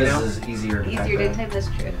that's your thing now? Stevens is easier to type Easier to in. type, that's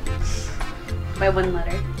true. By one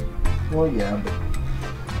letter. Well, yeah, but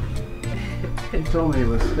He told me it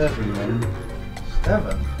was Stephanie, man.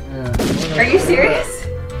 Steven. Yeah. Are you serious?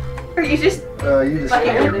 Are you just You just Fucking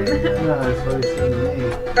scared him. me. No, that's what he said to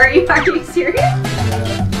me. are you serious?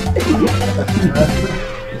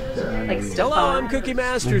 Like Hello, I'm Cookie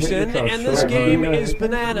Masterson, and this game is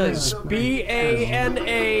Bananas.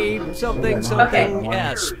 B-A-N-A something something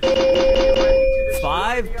S.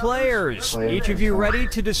 5 players. Each of you ready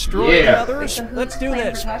to destroy the Yeah. others? Let's do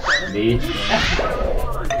this. Me.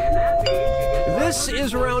 This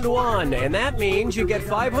is round 1, and that means you get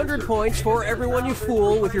 500 points for everyone you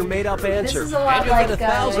fool with your made-up This answer. is a lot And you'll like get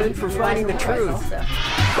 1,000 for finding the truth. Also.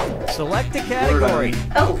 Select a category.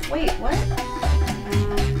 Oh, wait, what?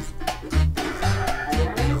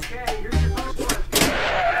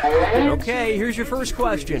 Okay, here's your first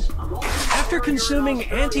question. After consuming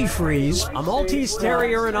antifreeze, a Maltese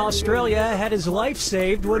Terrier in Australia had his life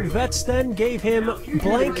saved when vets then gave him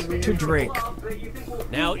blank to drink.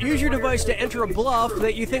 Now, use your device to enter a bluff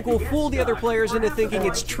that you think will fool the other players into thinking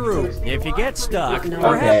it's true. If you get stuck,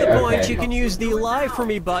 for half the points, you can use the Lie For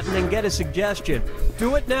Me button and get a suggestion.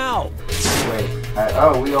 Do it now. Wait.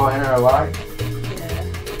 Oh, we all enter a lie?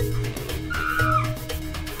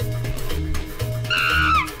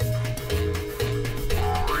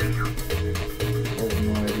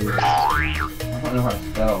 I don't know how to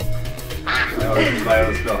spell. My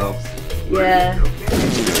other spell helps. Yeah.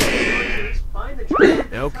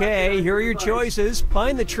 Okay, here are your choices.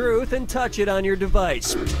 Find the truth and touch it on your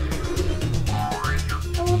device.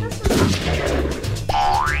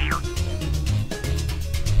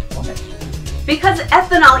 Oh, this is... Because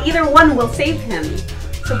ethanol, either one will save him.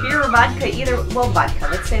 So beer or vodka, well, vodka.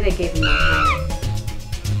 Let's say they gave him more time.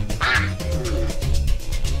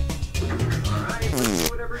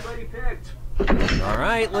 All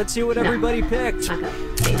right, let's see what everybody picked. Okay.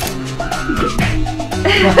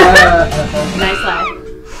 Nice lie.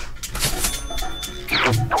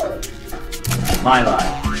 My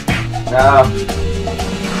lie.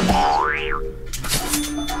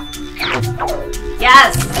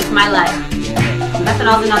 Yes, it's my lie.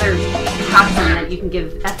 Methanol's another toxin that you can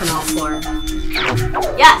give ethanol for.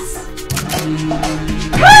 Yes.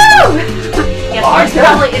 Woo! Yes,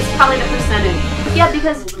 it's probably the percentage. Yeah,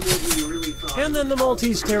 because. And then the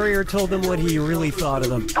Maltese Terrier told them what he really thought of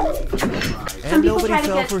them. Some And people nobody try to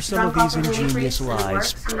fell get for some of drunk these off of ingenious gluten-free, and it lies.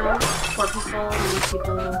 works, you know, poor people, rich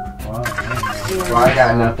people. Well, I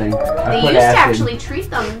got nothing. I They put used to acid. actually treat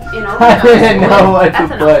them, you know. I didn't know what to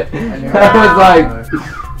ethanol. put. I was like,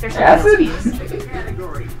 There's acid?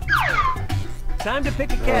 Time to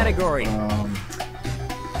pick a category.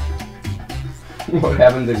 what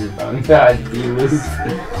happens if your phone dies? Do you lose?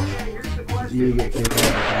 You get kicked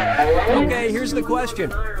out. Okay, here's the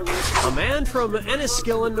question. A man from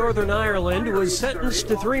Enniskillen, Northern Ireland, was sentenced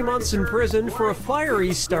to 3 months in prison for a fire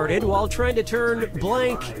he started while trying to turn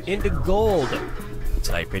blank into gold.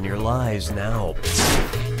 Type in your lies now.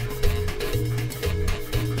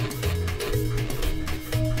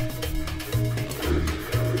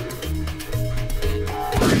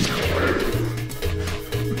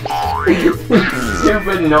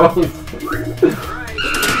 Stupid noise.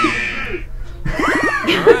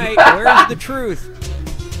 Alright, where's the truth?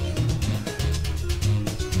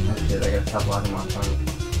 Oh shit, I gotta stop logging my phone.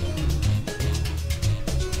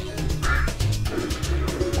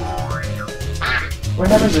 What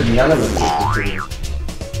happens if none of us get the truth?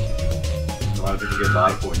 A lot of people get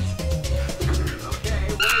lie points.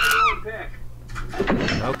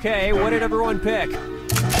 Okay, what did everyone pick?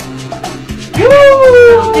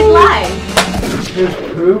 Big lie. His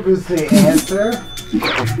poop is the answer?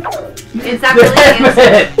 Is that really the answer?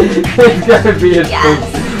 It's gonna be its Yes. poop.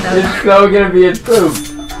 It's so gonna be its poop.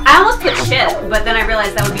 I almost put shit, but then I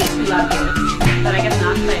realized that would be too loud. But I guess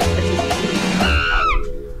not.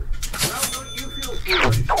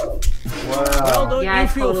 Well, don't Yeah, I you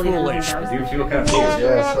feel totally didn't foolish? think that was I do feel kind of foolish.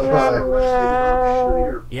 Yes,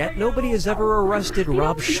 Yet nobody has ever arrested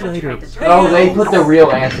Rob Schneider. Oh, they put the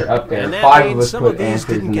real answer up there. And that 5 of means us some put of these answers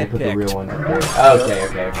didn't and they get put the picked. real one up there.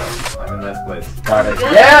 Okay. I'm in last place. Got it.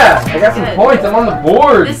 Good. Yeah! I got some Good. points. I'm on the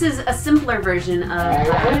board. This is a simpler version of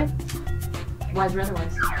Wise or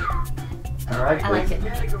Otherwise. Alright. I like it.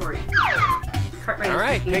 Cartwright is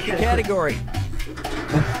Alright, picking pick a shit. category.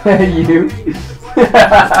 You?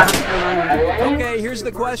 Okay, here's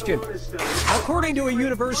the question. According to a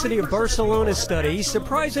University of Barcelona study,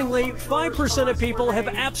 surprisingly, 5% of people have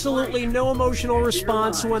absolutely no emotional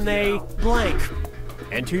response when they blank.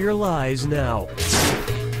 Enter your lies now.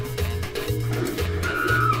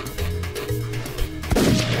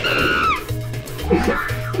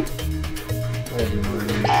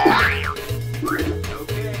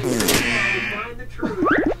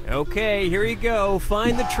 Okay, here you go.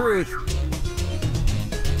 Find the truth.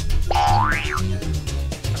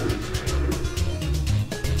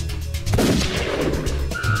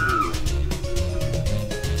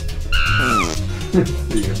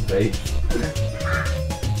 See your face.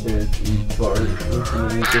 Yes, you fart.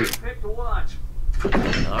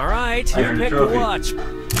 All right, I earned a pick the trophy. watch.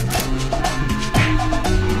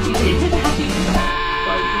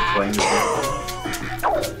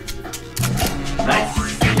 Nice.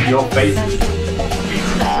 Your face.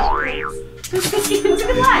 It was a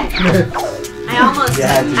good lie. I almost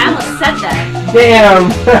said that.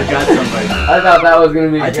 Damn! I got somebody. I thought that was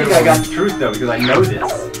gonna be. I think I got the truth though because I know this.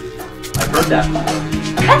 I've heard that before.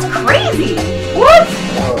 That's crazy. What?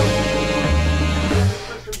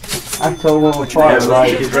 I told him apart,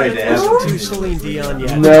 right? He's ready to ask. To Celine Dion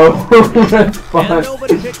yet. No, that's And fine.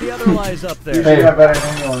 nobody picked the other lies up there. Hey, got better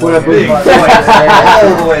than anyone. what if we Big points. All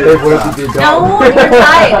the way to the what if top. we did No, that? you're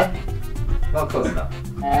tied. Well, close enough.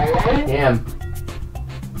 Damn.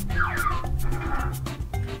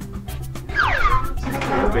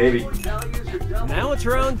 Oh, baby. Now it's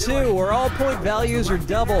round 2, where all point values are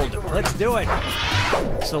doubled. Let's do it.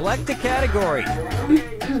 Select a category.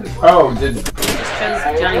 Oh, did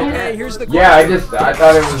Chose Johnny Okay, Depp. here's the yeah? I question.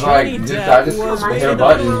 thought it was Johnny like Depp I just was hit made a an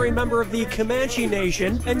button. honorary member of the Comanche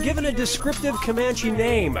Nation and given a descriptive Comanche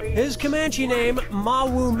name. His Comanche name,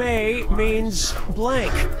 Mawume, means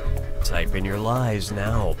blank. Type in your lies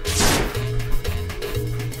now.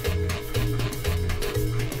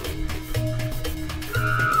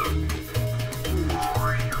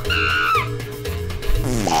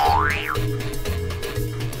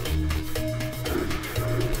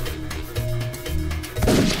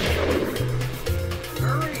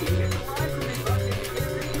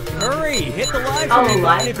 Hurry, hit the live Oh, for me live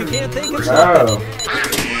button if you can't think of something.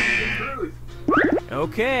 Oh,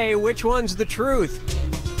 Okay, which one's the truth?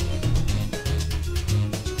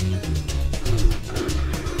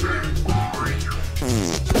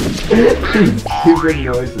 stupid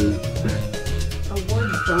noises.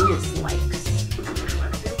 Award bonus likes.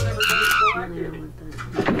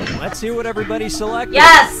 Let's see what everybody selected.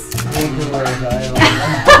 Yes!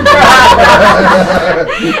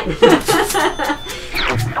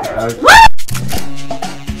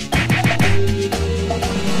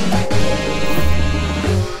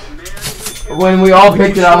 When we all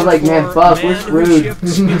picked it, I was like, man, fuck, we're Man who screwed.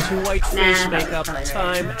 shifts into white face Nah. makeup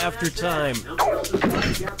time after time.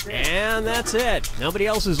 And that's it. Nobody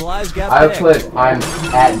else's lives got I picked. put I'm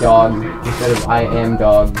at dog instead of I am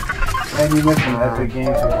dog. And you mentioned Epic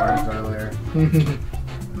Games Awards earlier.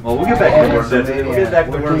 Well, we'll get back to the worm beds. We'll get back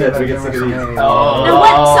to the worm beds. We get sick of these. Oh. Now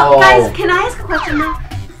what? So guys, can I ask a question now?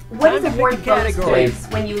 What is Time to award pick a bonus category. points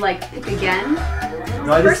when you like pick again?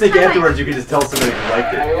 No, I just First think time I- afterwards you can just tell somebody you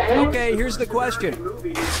liked it. Okay, here's the question.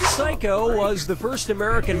 Psycho was the first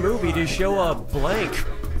American movie to show a blank.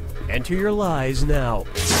 Enter your lies now.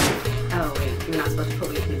 Oh wait, you're not supposed to put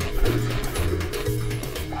what you think.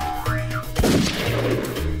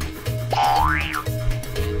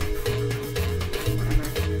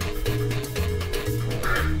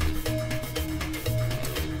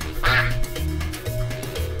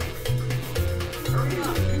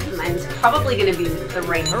 Mine's probably gonna be the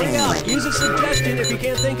right Hurry thing. up, use a suggestion if you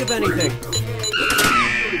can't think of anything.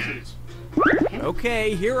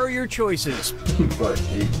 Okay, here are your choices. Fuck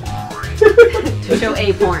you. To show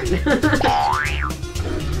a porn.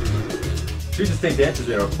 Two distinct answers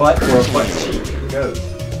there: a butt or a butt cheek. Who knows?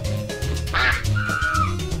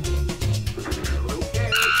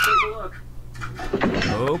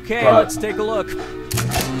 Okay, Right. let's take a look. Why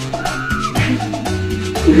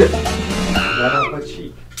not butt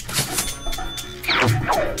cheek?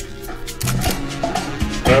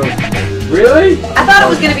 Really? I thought it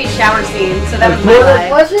was gonna be shower scene, so that was my lie.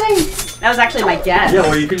 That was actually my guess. Yeah,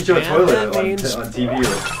 well, you couldn't show a And toilet that on means- TV.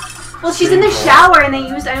 Or... Well, she's in the shower, and I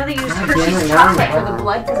know they used Hershey's chocolate for the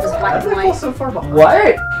blood because it was black and white. so far behind.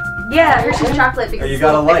 What? Yeah, Hershey's chocolate because You it's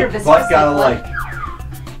gotta a little thicker, like. viscous Butt gotta blood. like.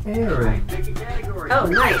 Oh,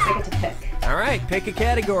 nice. I get to pick. All right, pick a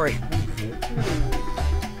category.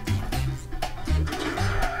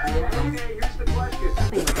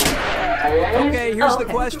 Okay, here's the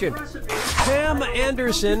question. Pam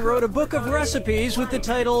Anderson wrote a book of recipes with the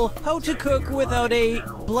title How to Cook Without a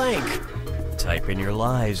Blank. Type in your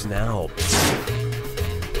lies now.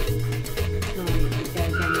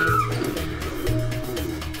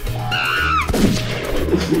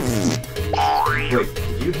 Wait,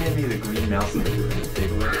 did you hand me the green mouse that you were in the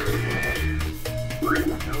table with?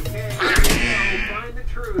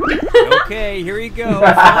 Okay, here you go.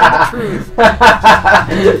 Find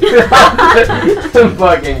the truth. Some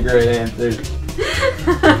fucking great answers.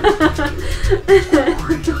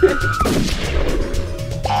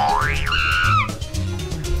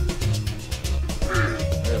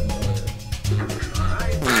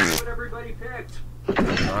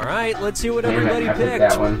 All right, let's see what Damn it, everybody I picked picked.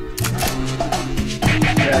 that one.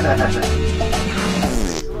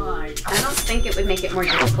 I don't think it would make it more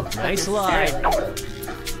difficult to cook Nice lie.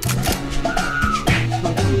 necessarily.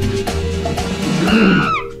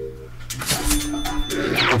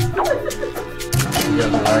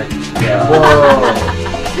 Yeah. Whoa.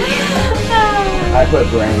 I put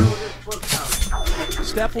brain.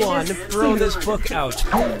 Step one, throw this book out.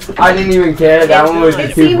 I didn't even care. That one was It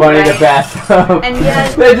just too seemed funny to right. pass up. And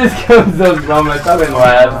yet- that just comes up so much. I've been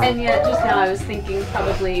laughing. And yet, just now I was thinking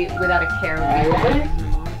probably without a care would be better.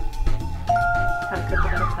 How to cook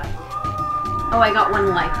without a cut. Oh, I got one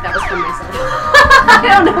like. That was from myself. I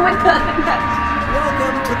don't know what that.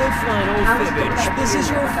 Welcome to the final fibbage. This is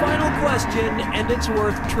your final question, and it's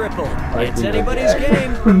worth triple. It's anybody's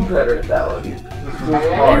game. I'm better at that one.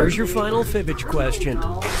 Here's your final fibbage question.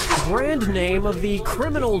 Brand name of the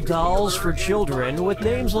criminal dolls for children with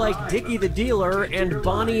names like Dickie the Dealer and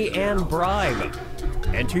Bonnie and Bribe.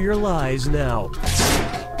 Enter your lies now.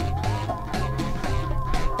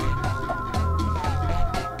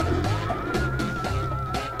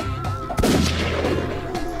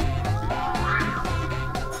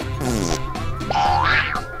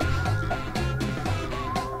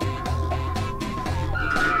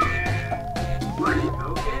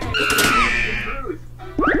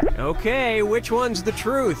 Okay, which one's the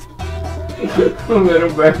truth? Little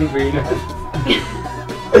Bambino.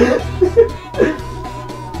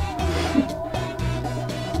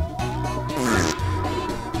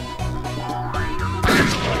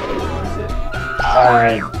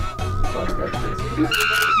 Alright.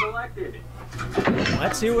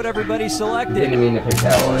 Let's see what everybody selected. Didn't mean to pick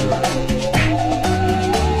that one.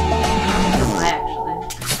 I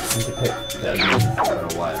actually. I don't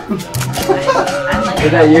know why. I like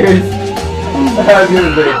Is that yours? I was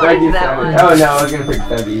gonna pick I Becky's like that one. one. Oh no, I was gonna pick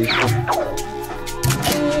Debbie's.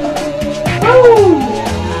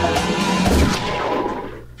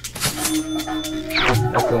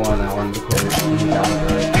 That's the one I wanted to pick.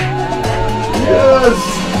 Yes!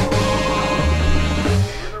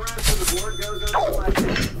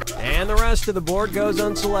 And the rest of the board goes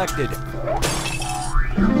unselected.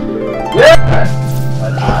 Yeah!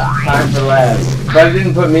 Time for last. But it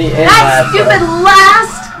didn't put me in that last. stupid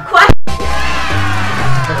last question.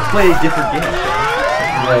 Let's play a different game.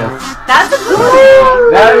 Yes. That's a good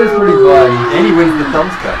one. That is pretty fun. And he wins the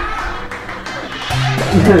thumbs cut.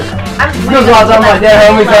 Those are all my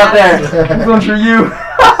dead homies out there. This one's for you.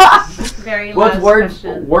 Very What's last word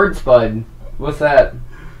question. spud? What's that?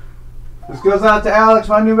 This goes out to Alex,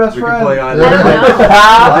 my new best We friend. can play either I don't know.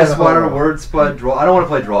 lie swatter, word spud, draw. I don't want to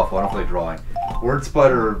play drawful. I don't play drawing. Word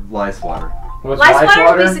spud or lie swatter. What's Lice lice water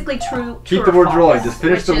water? is basically true. Keep true the or word false, drawing. Just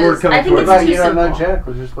finish the which word is- coming I think towards What it's about too you don't know simple. Jack?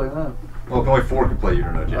 Let's just play that. Well, only 4 can play you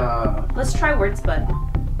don't know Jack. Let's try word spud.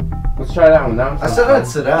 Let's try that one. That one's I said I'd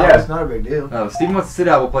sit out. Yeah. It's not a big deal. No, if Steven wants to sit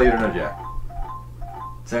out, we'll play you don't know Jack.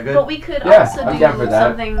 Is that good? But we could Yeah, also I'm do down for that.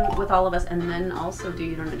 something with all of us, and then also do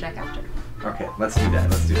you don't know Jack after. Okay, let's do that.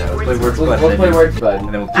 Let's do that. Let's play word Let's spud. play and then word spud.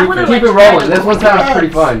 And then we'll I wanna keep Keep it. it rolling. This one sounds pretty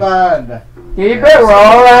fun. Fun. Keep it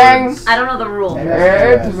rolling. I don't know the rule.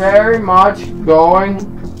 It's very much going.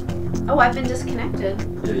 Oh, I've been disconnected.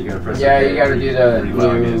 Yeah, you gotta press. Yeah, OK you gotta do the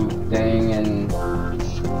Relog in. new thing and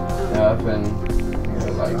stuff and you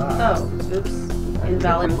know, like. Oh, oops.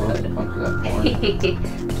 Invalid code. Onto that form.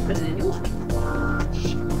 Put in a new one.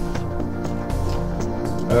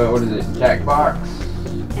 What is it? Jackbox?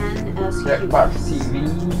 NSQ. Jackbox TV?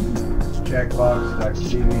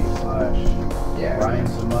 Jackbox.tv/ Yeah.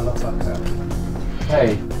 Ryan's a motherfucker.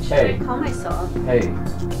 Hey, What should hey, I call myself? hey.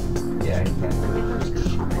 Yeah, you I can. think I'm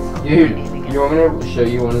just gonna call myself my Dude, name again. you want me to show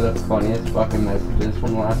you one of the funniest fucking messages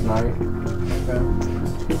from last night? Okay.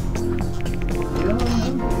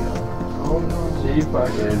 Oh no, she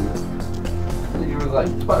was like,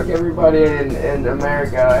 fuck everybody in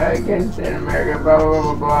America. I can't stand America, blah, blah,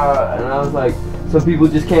 blah, blah. And I was like, some people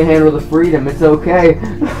just can't handle the freedom. It's okay.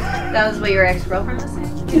 That was what your ex-girlfriend was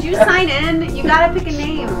saying? Did you sign in? You gotta pick a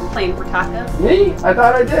name. Playing for tacos? Me? I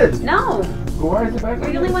thought I did. No. Why is it back You're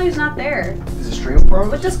on the only this? one who's not there. Is it Stream Pro?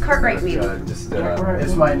 What does Cartwright mean? Just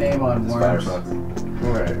It's my name on worms. Firefox.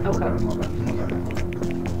 Alright. Okay. Hold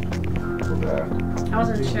on. I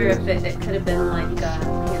wasn't sure if it could have been like,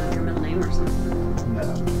 your middle name or something. No.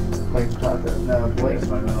 Playing for tacos. No, Blake's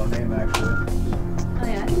my middle name actually. Oh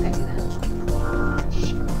yeah, I think I do that.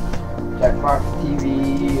 Jackbox TV.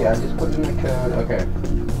 I just put in the code. Okay.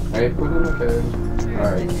 I put in the code.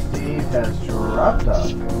 Alright. Steve has dropped off.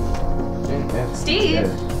 Steve? Yes.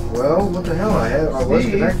 Well, what the hell? I was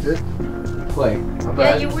Steve. connected. Play.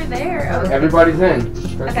 Yeah, you were there. Okay. Everybody's in.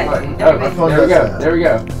 Press Okay, the button. everybody. Oh, there we go. There we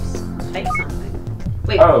go. Type something.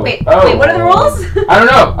 Wait, Oh, wait, oh. wait, what are the rules? I don't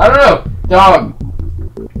know. Dog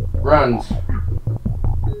runs.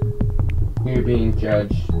 You're being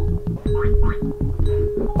judged.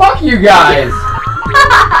 Fuck you guys!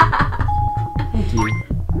 Thank you.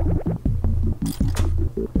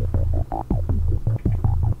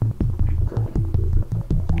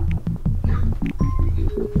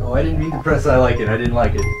 Oh, I didn't mean to press I like it. I didn't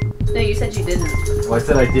like it. No, you said you didn't. Well, I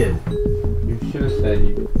said I did. You should have said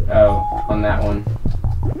you. Oh, on that one.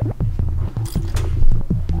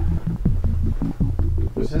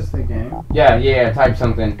 Was this the game? Yeah. Type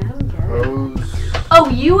something. I don't get it. Rose. Oh,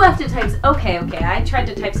 you have to type. Okay. I tried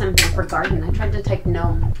to type something for garden. I tried to type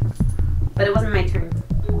gnome. But it wasn't my turn.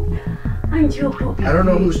 I'm Joe. I don't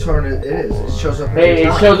know whose turn it is. It shows up. Hey,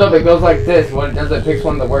 it shows up. It goes like this. What it does, it picks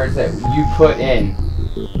one of the words that you put in.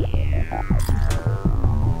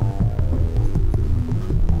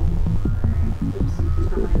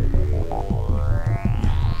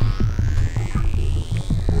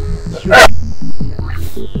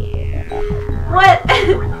 What?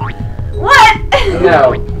 What?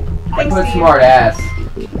 No. I Thanks, put Steve. smart ass.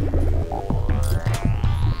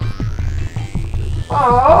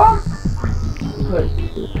 Aww.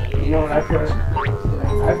 You know what I put?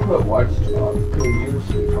 I put watchdog. Cause you're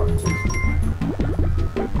sweet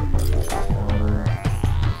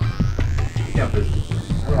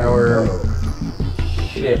Power.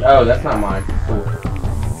 Shit. Oh, that's not mine. Cool.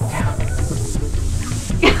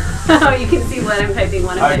 Oh, you can see what I'm typing.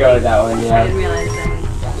 One of I'll go with that one, I yeah. didn't realize that.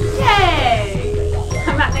 Yay!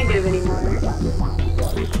 I'm not negative anymore.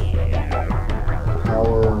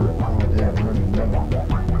 Power. Oh, damn. I don't even know.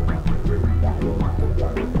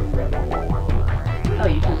 Oh,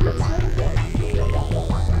 you can put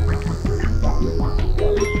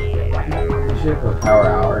You should put power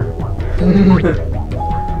hour.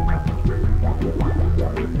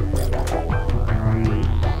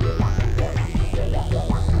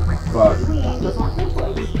 Fuck.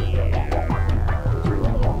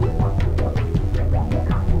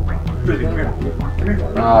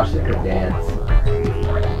 Oh, shit, put dance.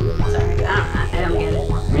 Sorry, I don't get it.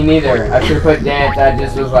 Me neither. I should have put dance. I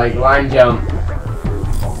just was like line jump.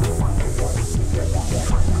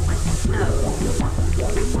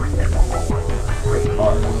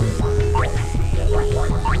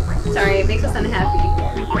 Sorry, it makes us unhappy.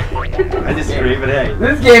 I disagree, but hey.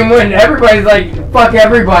 This game wouldn't. Everybody's like, fuck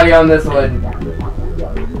everybody on this one.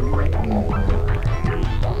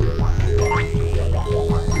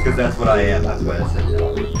 Because that's what I am. That's why I said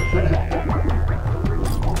no.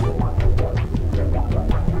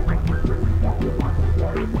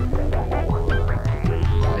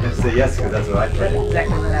 I have to say yes because that's what I That's said.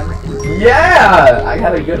 exactly what I was doing. Yeah! I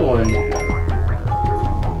got a good one.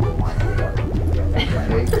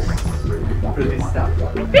 Please stop.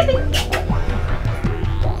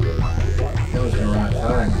 That was gonna run out of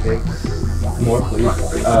time, Cakes. More, please.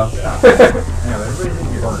 Oh. No, everybody's in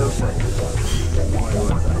here. So sick.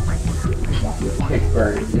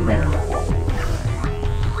 Pittsburgh. Yeah.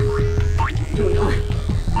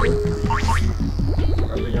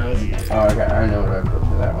 Oh, okay. I know what I put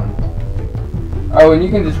for that one. Oh, and you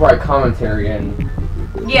can just write commentary in.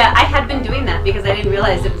 Yeah, I had been doing that because I didn't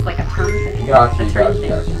realize it was like a turn thing. Gotcha, A turn thing.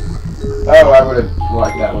 gotcha. Oh, I would have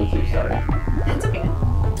liked that one too, sorry. That's okay.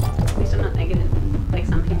 At least I'm not negative, like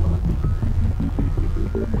some people.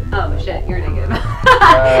 Oh shit, you're negative.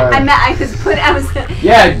 I was.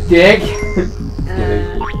 Yeah, dick!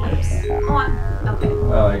 Oops. Oh, okay.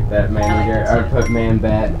 I like that manager. I would put man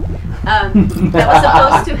bat. That was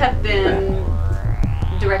supposed to have been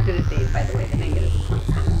directed at Dave, by the way, the negative.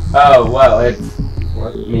 Oh, well, it's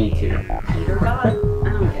me too. Peter God? I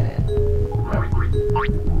don't get it.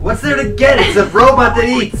 What's there to get? It's a robot that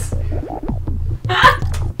eats.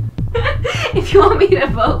 If you want me to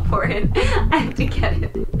vote for it, I have to get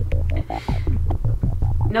it.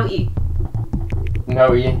 No E.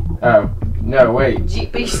 No E? Oh. No, wait. G,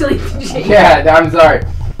 but you still need the G. Yeah, I'm sorry.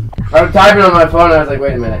 I was typing on my phone and I was like,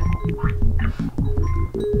 wait a minute.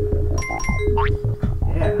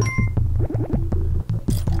 Yeah.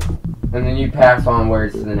 And then you pass on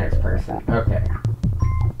words to the next person. Okay.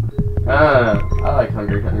 I like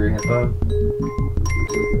Hungry Hungry Hippo.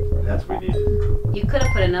 That's what we need. You could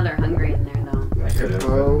have put another hungry in there, though. I could have.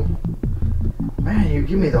 Oh. Man, you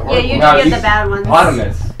give me the hard Yeah, you one. did get the bad ones.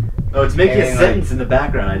 Potamus. Oh, it's making a And, sentence in the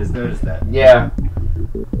background. I just noticed that. Yeah.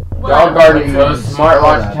 Well, Dog Garden Ghost,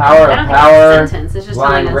 Smartwatch, Tower I of don't Power, have a sentence. It's just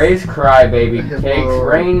Line telling us. Race, Cry Baby, Hippo. Cakes,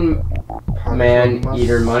 Rain Man, Potamus.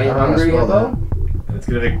 Eater, Money I don't know how to Hungry spell Hippo. And it's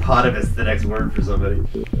gonna make potamus the next word for somebody.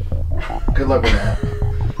 that. Good luck with that.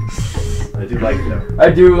 I do like it though. I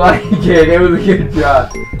do like it. It was a good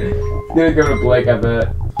job. It's gonna go to Blake, I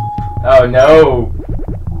bet. Oh no.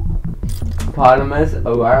 Potamus.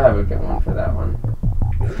 Oh, I have a good one for that one.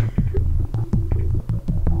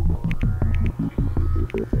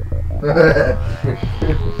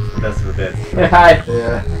 That's what it is.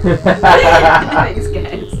 Yeah. Thanks,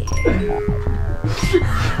 guys.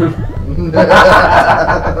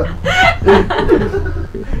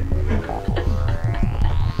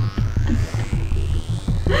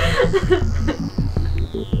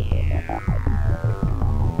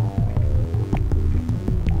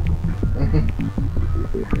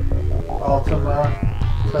 Ultima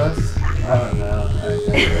Plus? I don't know. I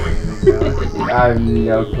can't really think of it. I have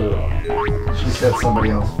no clue. She said somebody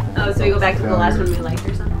else. Oh, so we go back to the last one we liked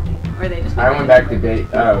or something? Or they just... I went back to date.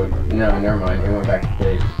 Oh, no, never mind. I went back to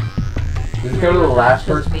date. Let's go to the last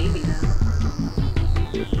First one. baby now.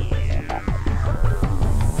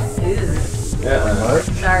 What?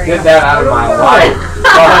 Sorry. Get that out of my life.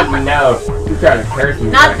 Fuck no. You're trying to curse me.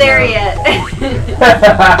 Not right there now. yet.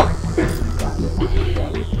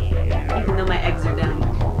 Even though my eggs are down.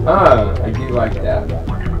 Oh, I do like that.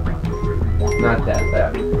 Not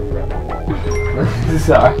that.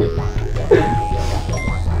 Sorry.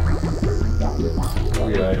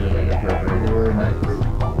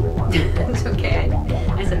 It's okay.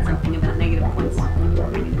 I said something about negative points.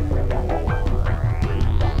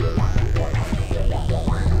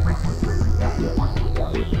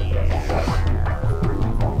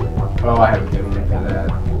 Oh, I haven't given into that.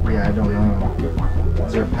 Yeah, I don't know.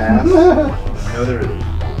 Is there a pass? No, there isn't.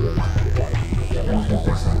 I'm just gonna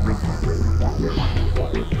fix something.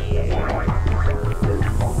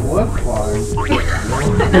 What farm?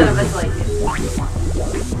 None of us like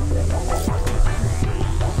it.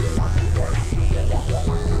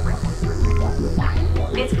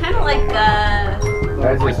 It's kind of like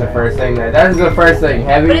That's just the first thing. That's the first thing.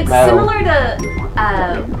 Heavy but it's metal. similar to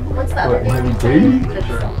what's the other What, game? Heavy we played? Duty?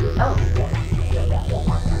 That's- Oh.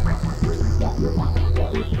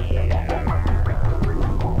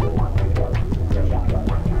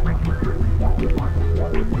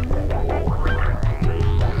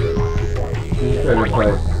 You could have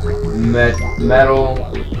put Metal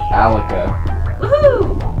Alica. Woohoo!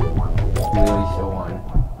 Really still one.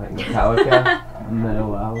 Like Metallica? Metal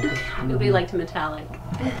Alica? Nobody liked metallic.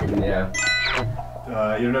 Yeah.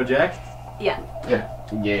 You don't know Jack? Yeah.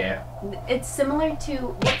 Yeah. It's similar to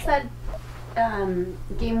what's that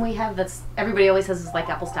game we have that's everybody always says is like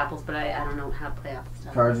apples to apples, but I don't know how to play apples to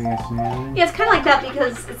apples. Cards Against Humanity? Yeah, it's kind of like that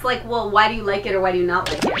because it's like, well, why do you like it or why do you not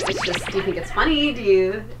like it? It's just, do you think it's funny? Do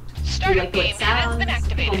you like the way it sounds?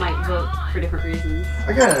 People might vote for different reasons.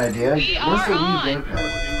 I got an idea. What's the Wii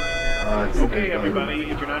gamepad? Okay, everybody,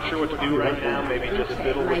 if you're not sure what to do right now, maybe just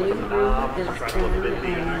fiddle My with new the room knobs, is try to look a bit in,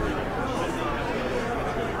 neater.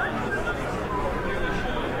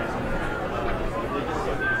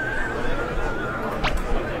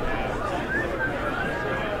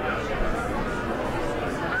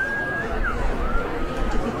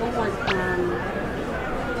 do people want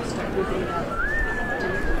to start thinking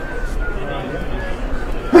about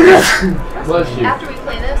Bless you. after we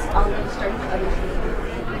play this, I'll go start the other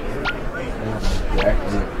Jack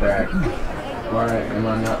and the crack. Alright, am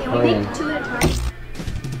I not Can we playing? make 2 at a time?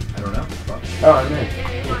 I don't know. Oh, I'm in.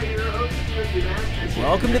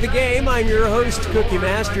 Welcome to the game. I'm your host, Cookie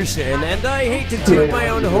Masterson, and I hate to toot my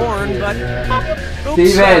own horn, but...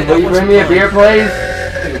 Oops, sorry, Steven, that will you wasn't bring me a mine. beer, please?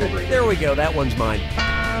 There we go, that one's mine.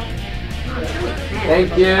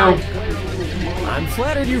 Thank you. I'm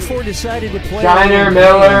flattered you four decided to play... Shiner,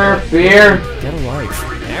 Miller, beer. Get a life.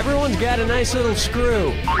 Everyone's got a nice little screw.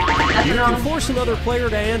 You can force another player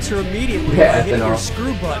to answer immediately Yeah, by hitting your ethanol.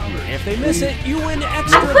 screw button. If they miss it, you win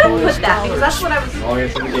extra I couldn't bonus put that because that's dollars. what I was. Wrong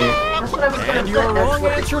answer in the game. That's what I was gonna And put. your That's wrong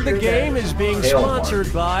what answer of the game is being Hail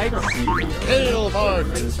sponsored by... Hail Mart.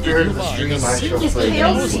 In the spirit of the stream, I shall Is play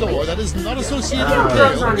Hail No games. store that is not associated Hail with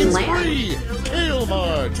grows Hail. on It's land. free. Hail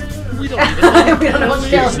Mart. We don't even We don't know what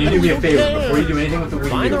Here, Hail so you do me a favor before you do anything with the Wii.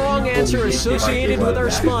 Find the U, wrong you answer fully associated get with our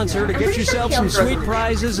back. sponsor to get yourself some sweet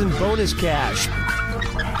prizes and bonus cash.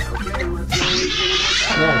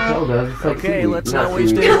 Yeah, it still does. It's like Okay, seaweed. let's not waste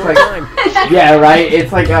seaweed. any It's more like, time. yeah, right?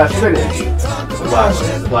 It's like a spinach. Black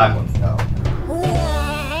one. Black one.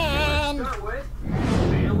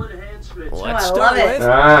 Oh, Let's I start love it. with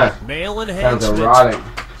Ah, mail sounds enhancement. erotic.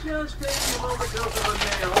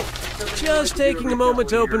 Just taking a moment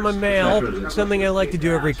to open my mail. Something I like to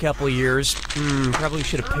do every couple of years. Probably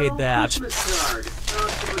should have paid that.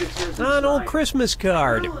 An old Christmas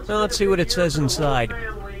card. Now let's see what it says inside.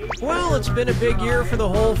 Well, it's been a big year for the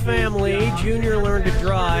whole family. Junior learned to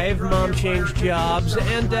drive, Mom changed jobs,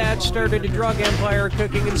 and Dad started a drug empire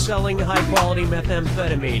cooking and selling high-quality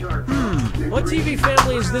methamphetamine. What TV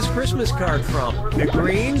family is this Christmas card from? The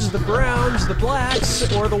Greens, the Browns, the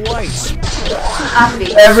Blacks, or the Whites?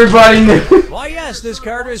 Obvious. Everybody knew. Why, yes, this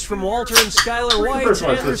card is from Walter and Skylar White first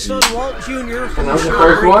one and their son Walt Jr. from That was the the show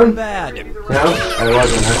first Breaking one? Bad. No? I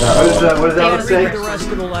wasn't. I thought it was. What does that one Can't say? read the rest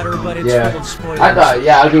of the letter, but it's Yeah. full of spoilers. I thought,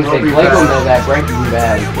 yeah, I was gonna say, Blake will know that. Breaking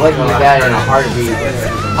Bad. Blake will know that in a heartbeat.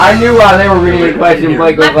 I knew while they were reading the question,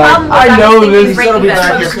 Blake was My like, problem was I know was thinking this. Breaking It'll be Bad.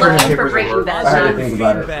 back I here was for looking for papers Breaking at work. Bad, I had to not think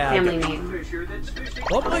about it. Feedback. family name.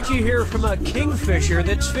 What might you hear from a kingfisher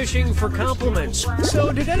that's fishing for compliments?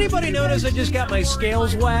 So, did anybody notice I just got my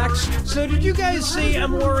scales waxed? So, did you guys see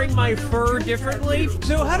I'm wearing my fur differently?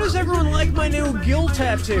 So, how does everyone like my new gill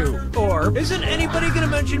tattoo? Or, isn't anybody gonna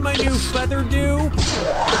mention my new feather dew?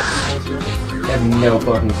 I have no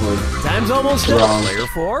fucking clue. Time's almost Wrong. up. Player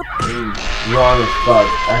 4. Wrong as fuck.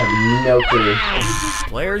 I have no clue.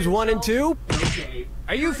 Players 1 and 2.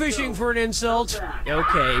 Are you fishing for an insult?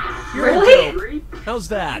 Okay. You're Really? a dope. How's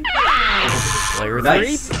that? Player 3.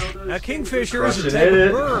 Nice. A kingfisher is a Crushing type it.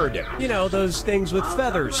 of bird. You know, those things with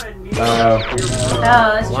feathers. Oh, that's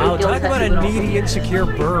true. Wow, Gill talk about a tattoo, but needy, insecure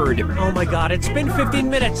bird. Oh my god, it's been 15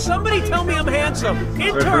 minutes. Somebody tell me I'm handsome.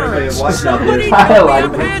 Interns! Somebody I tell me like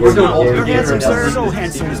I'm it. handsome. We're doing ultimate You're game handsome, right sir. now. So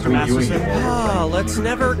handsome, Mr. We doing Masterson. it. Ah, let's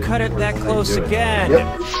never cut it that close again.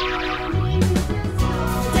 Yep.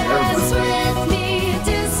 Dance with me,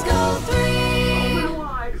 Disco 3.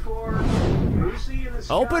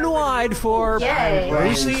 Open wide for Yay.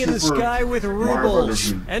 Lucy in the Super Sky with Marvel Rubles.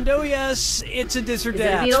 Edition. And oh yes, it's a this or Is it a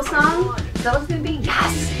that. Beatles song? Is that what it's gonna be?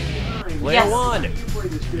 Yes! Player Yes. 1.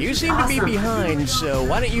 You seem to be Awesome. behind, so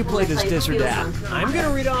why don't you play this this or that? I'm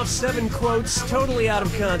gonna read off 7 quotes totally out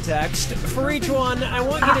of context. For each one, I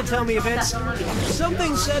want you to tell me if it's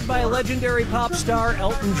something said by legendary pop star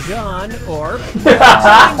Elton John or something said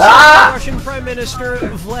by Russian Prime Minister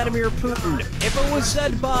Vladimir Putin. If it was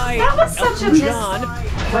said by That was such a Elton miss- John,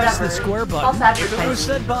 press the whatever. square False button. If it was advertising.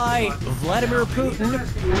 said by Vladimir Putin,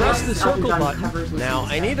 press the circle button. Now,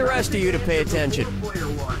 I need the rest of you to pay attention.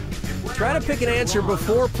 Try to pick an answer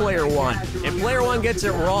before player 1. If player 1 gets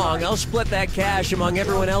it wrong, I'll split that cash among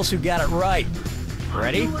everyone else who got it right.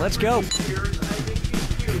 Ready? Let's go.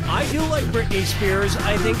 I do like Britney Spears.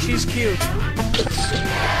 I think she's cute.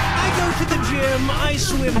 I go to the gym. I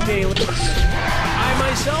swim daily. I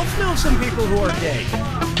myself know some people who are gay.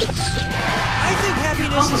 I think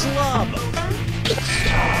happiness is love.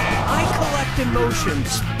 I collect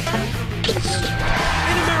emotions.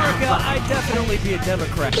 In America, I'd definitely be a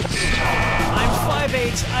Democrat. I'm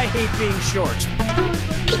 5'8", I hate being short.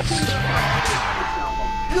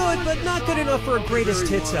 Good, but not good enough for a greatest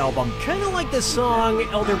hits album. Kinda like the song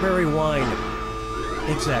Elderberry Wine.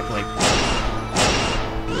 Exactly.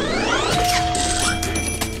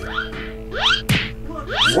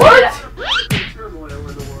 What?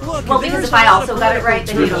 Look, Well, there's because if a I lot also of got it right,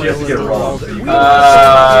 then you political don't have to get it wrong. We So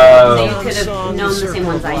Oh. you could have known the same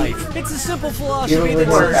ones I knew. It's a simple You philosophy don't that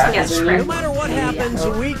work says Yes, no correct. matter what happens,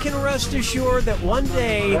 we can rest assured that one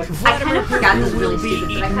day I kind Vladimir of forgot this Putin is really will be stupid,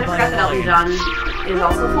 but I eaten kind of by forgot a that Elton lion. John is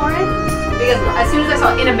also for it. Because as soon as I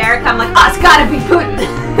saw In America, I'm like, oh, it's gotta be Putin.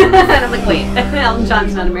 And I'm like, wait, Elton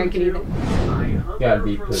John's not American either. Gotta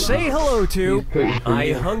be Putin. Say hello to Putin for I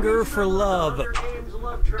you. Hunger for Love.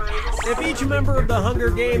 If each member of the Hunger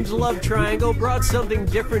Games love triangle brought something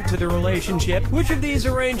different to the relationship, which of these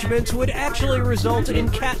arrangements would actually result in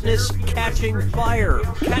Katniss catching fire?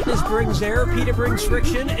 Katniss brings air, Peeta brings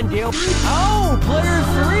friction, and Dale... Oh! Player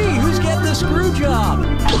 3! Who's getting the screw job?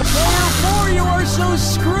 Player 4, you are so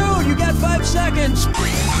screwed! You got 5 seconds!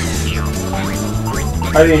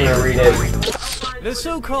 I didn't even read it. The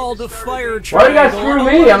so-called fire Why triangle... do you guys screw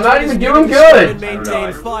me? I'm not even doing is good. And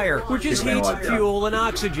maintain fire, which is heat, Yeah. fuel, and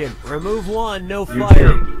oxygen. Remove one, no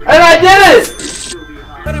fire. And I did it!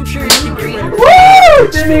 But I'm sure you can get rid of Woo!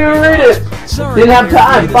 Didn't even read it. Sorry, Didn't have Player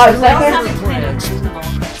time. 3, 5 there's no seconds? other plans.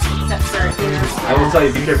 Except for, you know. I will tell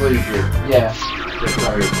you, be careful with your beer. Yeah.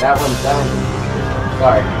 Sorry. That one.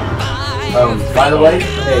 Sorry. By the way,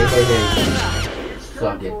 hey.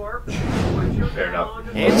 Suck it. Fair enough.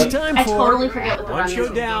 It's time I for totally forget what the one run show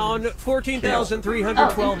is. down,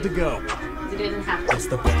 14,312 to go. It didn't have to. It's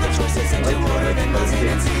the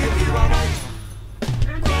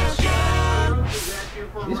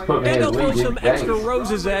Just put me And in I'll the throw lead, some dude. extra Thanks.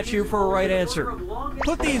 roses at you for a right answer.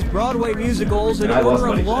 Put these Broadway musicals in I lost order of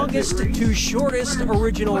money. longest to shortest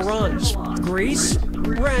original runs. Grease,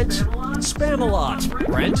 Rent, Spamalot.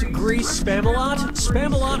 Rent, Grease, Spamalot,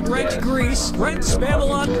 Spamalot, Rent, Grease, Rent,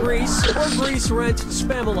 Spamalot, Grease, or Grease, Rent,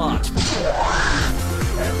 Spamalot.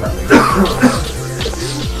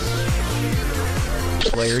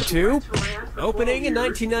 Player 2. Opening in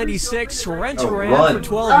 1996, Rent Oh, ran Run. for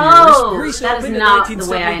 12 Oh, years. Grease that is opened not in the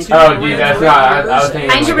way I 1972. Oh, dude, that's not. I was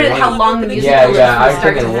thinking. I interpreted how long the musical Yeah, is yeah, I from was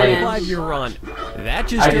start to thinking late. finish. 5-year run. That I just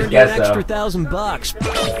just earned you an guessed so. extra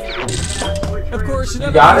 $1,000. Of course,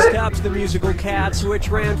 none got of this it? tops the musical Cats, which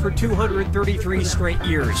ran for 233 straight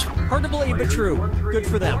years. Hard to believe, but true. Good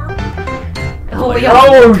for them. Oh,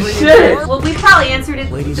 Oh shit! Well, we probably answered it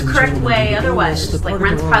Ladies the and correct gentlemen, way the otherwise. the Like, part of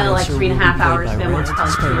Rent's the probably like answer 3.5 will be hours, by Spamalot's Rent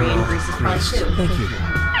probably 3, and Spamalot. Grease is probably Grease. 2. Thank you.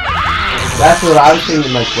 That's what I was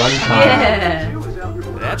thinking, like runtime. Yeah.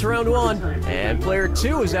 That's round 1, and player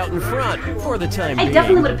 2 is out in front for the time being. I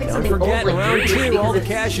definitely would have picked Don't something forget, old like round Grease 2, all the because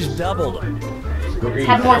cash is doubled.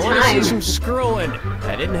 had more I want to see time. some screwing.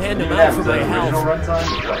 I didn't hand them out for my health.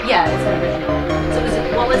 Yeah, it's an original.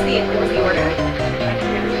 So what was the order?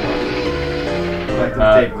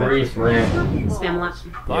 Grease, Ram. Spam a lot.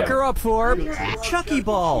 Bucker up for Chucky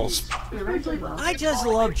Balls. I just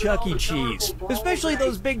love Chuck E. Cheese, especially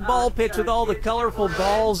those big ball pits with all the colorful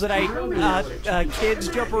balls that kids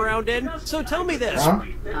jump around in. So tell me this.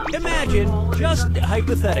 Imagine, just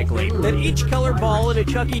hypothetically, that each color ball in a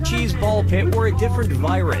Chuck E. Cheese ball pit were a different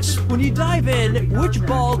virus. When you dive in, which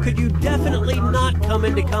ball could you definitely not come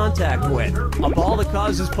into contact with? A ball that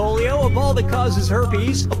causes polio, a ball that causes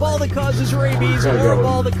herpes, a ball that causes rabies, or a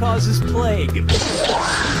ball that causes plague?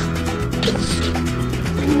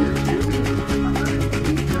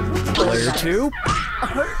 Player 2.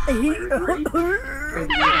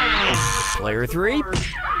 Player 3.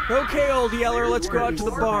 Okay, old yeller, let's go out to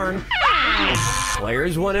the barn.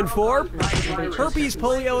 Players 1 and 4. Herpes,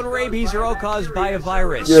 polio, and rabies are all caused by a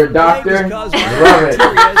virus. You're a doctor? Plague is caused by Love it.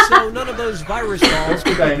 bacteria, so none of those virus balls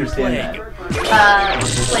could be plague.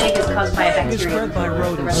 Plague is caused by a Plague is bacteria. spread by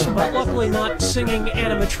rodents, but luckily not singing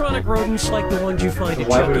animatronic rodents like the ones you find at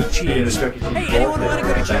Why Chuck would E. it be in a Cheese. Chuck E. Cheese Hey, ball anyone pit want to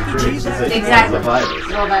go to with Chuck E. Cheese? bacteria? Exactly. It's a virus.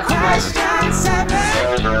 Well, that's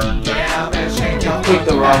Pick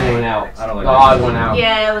the wrong one out. I don't like The odd one out.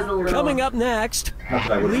 yeah, it was a little. Coming up next, Not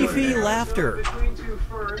that I would Leafy Laughter.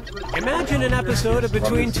 Imagine an episode of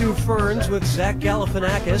Between Two Ferns with Zach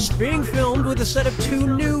Galifianakis being filmed with a set of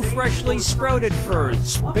 2 new freshly sprouted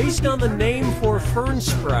ferns. Based on the name for fern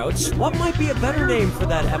sprouts, what might be a better name for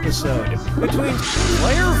that episode? Between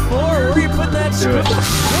player 4, where are you putting that screw?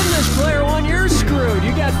 Goodness, player 1, you're screwed.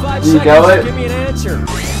 You got 5 You seconds know to it? give me an answer.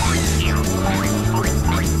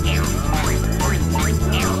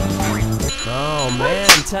 Oh man,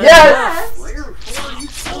 time Yes!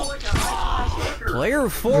 Player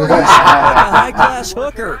 4 is a high-class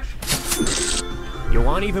hooker. You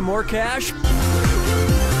want even more cash?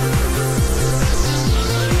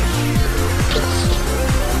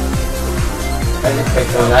 I just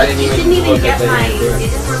picked one. I didn't Didn't even look at get the my. answer. It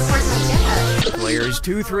didn't report my guess. Players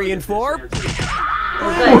 2, 3, and 4. Good.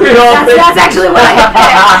 We all That's actually what I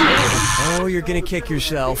picked. Oh, you're gonna kick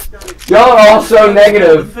yourself. Y'all are all so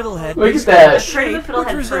negative. Fiddlehead. Look at that. Pretty Which fiddlehead fern,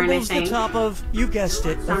 I resembles the think. top of, you guessed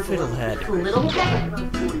it, a fiddlehead. Little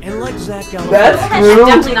bit. And like Zach That's Galifianakis, true.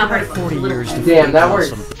 Definitely not very 40 years to Damn, that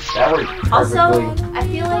awesome. worked. That worked Also, perfectly. I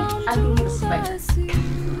feel like I can get a spider.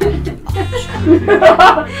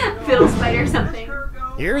 Fiddle spider or something.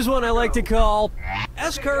 Here's one I like to call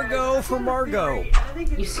escargot for Margot.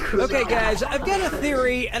 You screwed Okay, up. guys, I've got a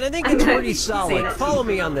theory, and I think I'm it's not pretty saying solid. that. Follow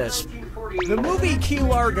me on this. The movie Key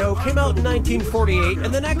Largo came out in 1948,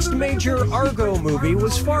 and the next major Argo movie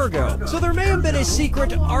was Fargo. So there may have been a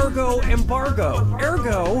secret Argo embargo.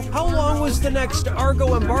 Ergo, how long was the next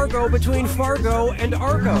Argo embargo between Fargo and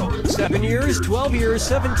Argo? 7 years, 12 years,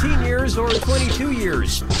 17 years, or 22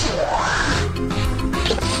 years?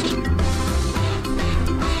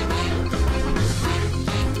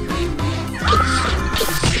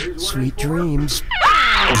 Sweet dreams.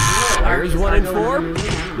 Players 1 and 4.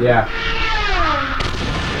 Yeah.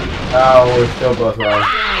 Oh, we're still both wrong.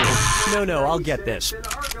 No, I'll get this.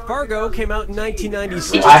 Fargo came out in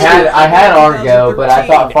 1996. I had Argo, but I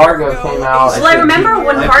thought Fargo came out. Well, I remember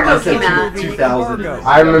when Fargo came out. 2000.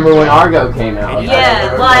 I remember when Argo came out.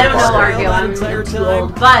 Yeah, well, I don't know Argo. I'm too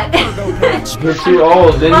old, but You're too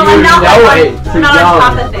old. Then well, you I'm not know like, it. I'm Too not on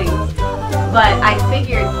top young. of things. But I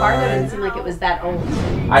figured Fargo didn't seem like it was that old.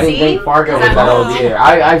 I didn't See? think Fargo was I'm that old old. either.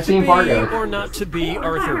 I've To seen be Fargo. or not to be, I don't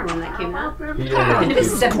remember Arthur. when that came out. He didn't It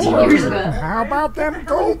was know. 17 years ago. How about them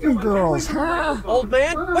Golden Girls, huh? Old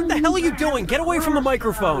man, what the hell are you doing? Get away from the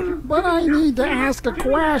microphone. But I need to ask a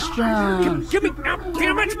question. Give me,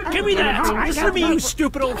 damn it, give me that. Listen to me, you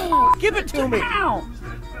stupid old. Give it to me. Ow!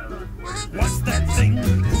 What's that thing?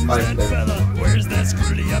 Who's that fella? Where's that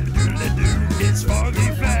screwly up doodly doo? It's Foggy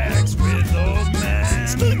Facts with old man.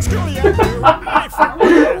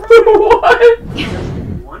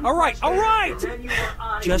 What? All right.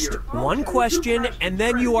 Just one question, and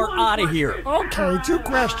then you are out of here. Okay, 2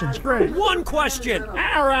 questions, great. One question.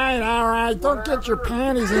 All right, don't get your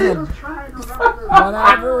panties in them.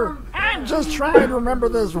 Whatever. I'm just trying to remember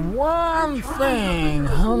this one thing.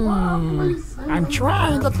 I'm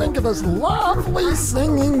trying to think of this lovely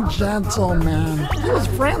singing gentleman. He was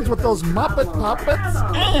friends with those Muppet puppets,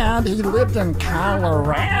 and he lived in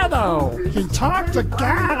Colorado. He talked to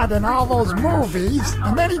God in all those movies,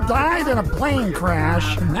 and then he died in a plane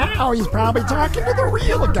crash. Now he's probably talking to the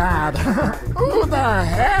real God. Who the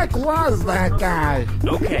heck was that guy?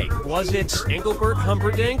 Okay, was it Engelbert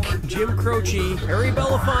Humperdinck, Jim Croce, Harry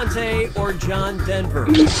Belafonte, or John Denver?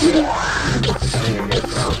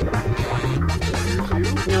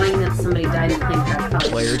 Knowing that somebody died in plane crash. Probably.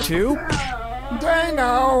 Player 2.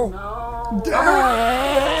 Dano.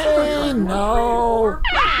 Dano.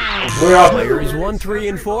 We're up. Players 1, 3,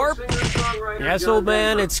 and 4. Yes, old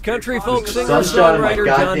man, it's country folk singer Sunshine on my songwriter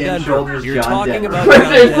John goddamn Denver. shoulders, You're John talking Denver. about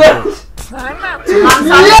John Denver. I'm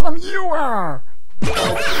not telling you are.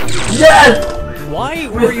 Yes! Why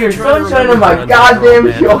were you Mr. trying to Sunshine remember on my John Denver, goddamn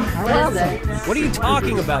man? shoulder. What are you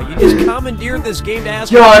talking about? You just commandeered this game to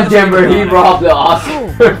ask John me Denver, he about robbed the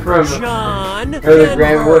Oscar from John or the Grand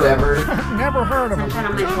Denver. whatever. Never heard of him. Sunshine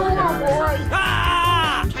on my shoulder.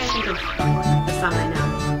 Ah! I'm trying to think of the song I know.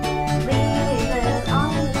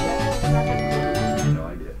 No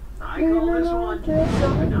idea.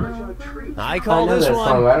 I call know this that one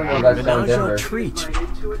song, but I don't know if that's John Menage a Denver. Treat.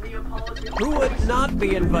 Who would not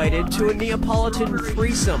be invited to a Neapolitan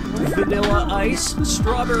threesome? Vanilla ice,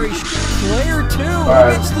 strawberry. Player 2.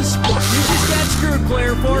 Alright. It's the you just got screwed.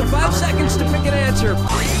 Player 4. 5 seconds to pick an answer.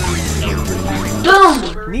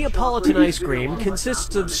 Boom! Neapolitan ice cream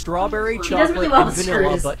consists of strawberry, He does chocolate, really well and with vanilla,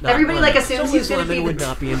 screws. but not Everybody lemon. like assumes So he's his going to lemon be would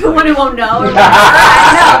not be the one invited. who won't know. Or whatever. I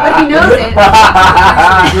know, but he knows it.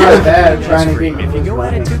 Really bad trying to Ice cream. keep If you go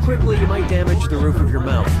at it too quickly, you might damage the roof of your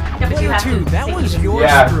mouth. Yeah, but you Player have 2, to that take was it. yours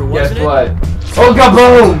Yeah, screw, guess wasn't it? what? Oh,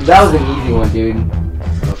 kaboom! That was an easy one, dude.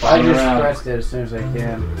 I just pressed it as soon as I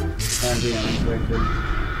can. Trying to be unexpected.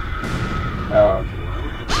 Oh.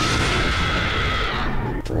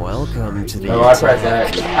 Welcome to the Oh, I pressed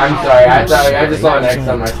that. I'm sorry, I just saw an X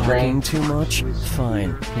on my screen. Talking too much?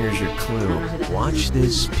 Fine. Here's your clue. Watch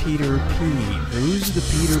this Peter P. Who's the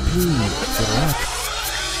Peter P? Good luck.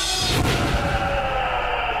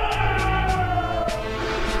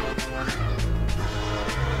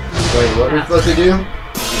 Wait, what are we supposed to do?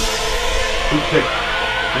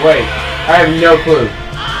 Wait, I have no clue.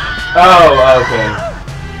 Oh, okay.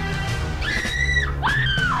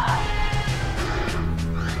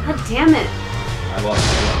 God damn it. I lost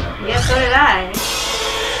it. Yeah, so did I.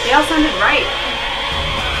 They all sounded right.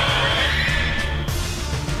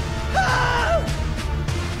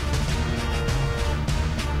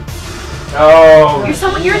 Oh,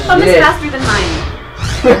 Your thumb is shit. faster than mine.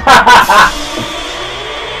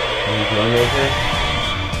 Are you doing anything?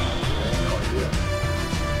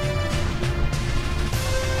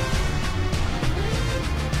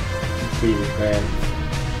 Jesus, man.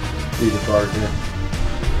 Jesus, Barker.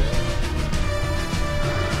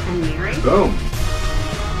 And Mary? Boom.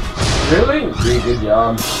 Really? Pretty good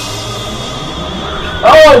job.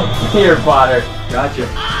 Oh! Here, Potter. Gotcha.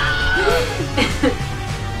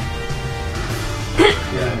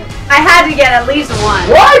 I had to get at least one.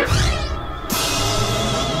 What?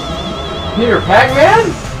 Peter Pac-Man?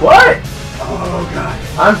 What? Oh, God.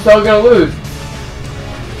 I'm so gonna lose.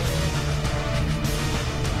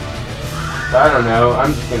 I don't know.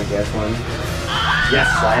 I'm just gonna guess one. Yes,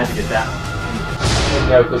 I had to get that one.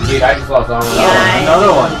 No, clue. Dude, I just lost all of them. Yeah,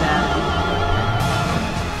 Another one.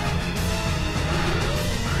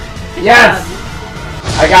 Good Yes! job,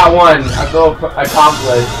 I got one. I feel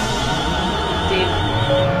accomplished. Dave.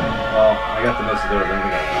 Well, I got the most of those. I think I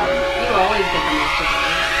got one. You always get the most of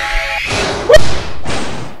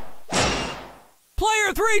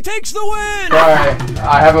Player 3 takes the win! Sorry,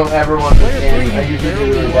 I haven't ever won this game. I usually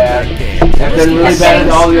do really bad. I've been really bad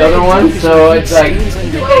at all the other ones, so it's like...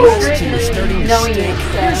 You're starting to knowing stink. it, so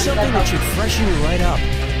Here's something that's that should freshen you right up.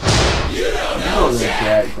 Don't like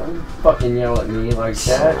that. Don't fucking yell at me like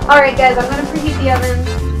that. Alright guys, I'm gonna preheat the oven.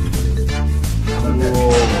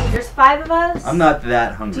 There's 5 of us. I'm not that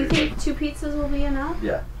Do hungry. you think 2 pizzas will be enough?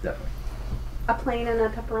 Yeah, definitely. A plain and a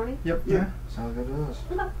pepperoni? Yep. Yeah, sounds good to us.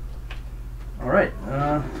 All right.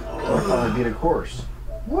 That'll probably be the course.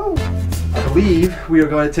 I believe we are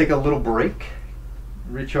going to take a little break,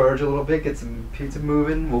 recharge a little bit, get some pizza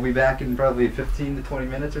moving. We'll be back in probably 15 to 20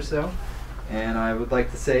 minutes or so. And I would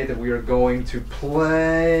like to say that we are going to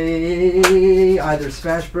play either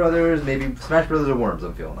Smash Brothers, maybe Smash Brothers or Worms,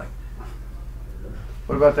 I'm feeling like.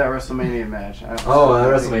 What about that WrestleMania match?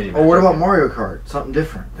 WrestleMania. Oh, what about Mario Kart? Something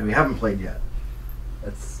different that we haven't played yet.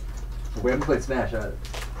 We haven't played Smash either.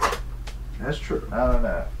 That's true. I don't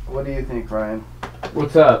know. What do you think, Ryan?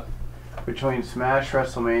 What's up? Between Smash,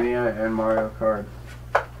 WrestleMania, and Mario Kart.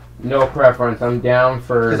 No preference. I'm down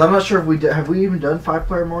for. Because I'm not sure if have we even done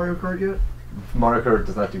 5-player Mario Kart yet? Mario Kart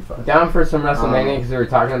does not do 5. Down for some WrestleMania because we were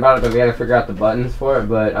talking about it, but we got to figure out the buttons for it.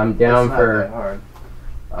 But I'm down It's not for. that hard.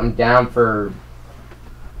 I'm down for.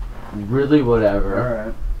 Really, whatever.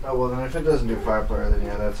 Alright. Oh, well, then if it doesn't do 5-player, then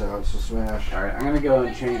yeah, that's out. So Smash. Alright, I'm gonna go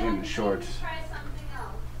and change into shorts.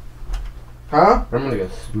 Huh? I'm gonna go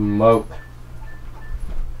smoke.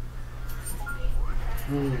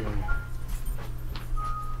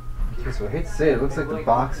 Okay, so I hate to say it, it looks like the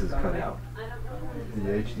box is cut out. The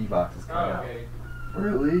HD box is cut out.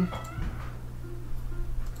 Really?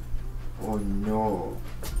 Oh no.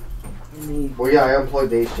 Well, yeah, I unplugged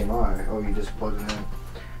the HDMI. Oh, you just plugged it in.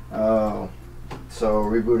 Oh. So,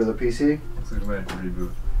 reboot of the PC? Looks like we might have to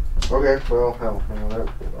reboot. Okay, well, hell. You know, that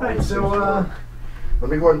Alright, so, let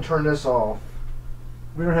me go ahead and turn this off.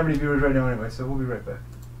 we don't have any viewers right now anyway, so we'll be right back.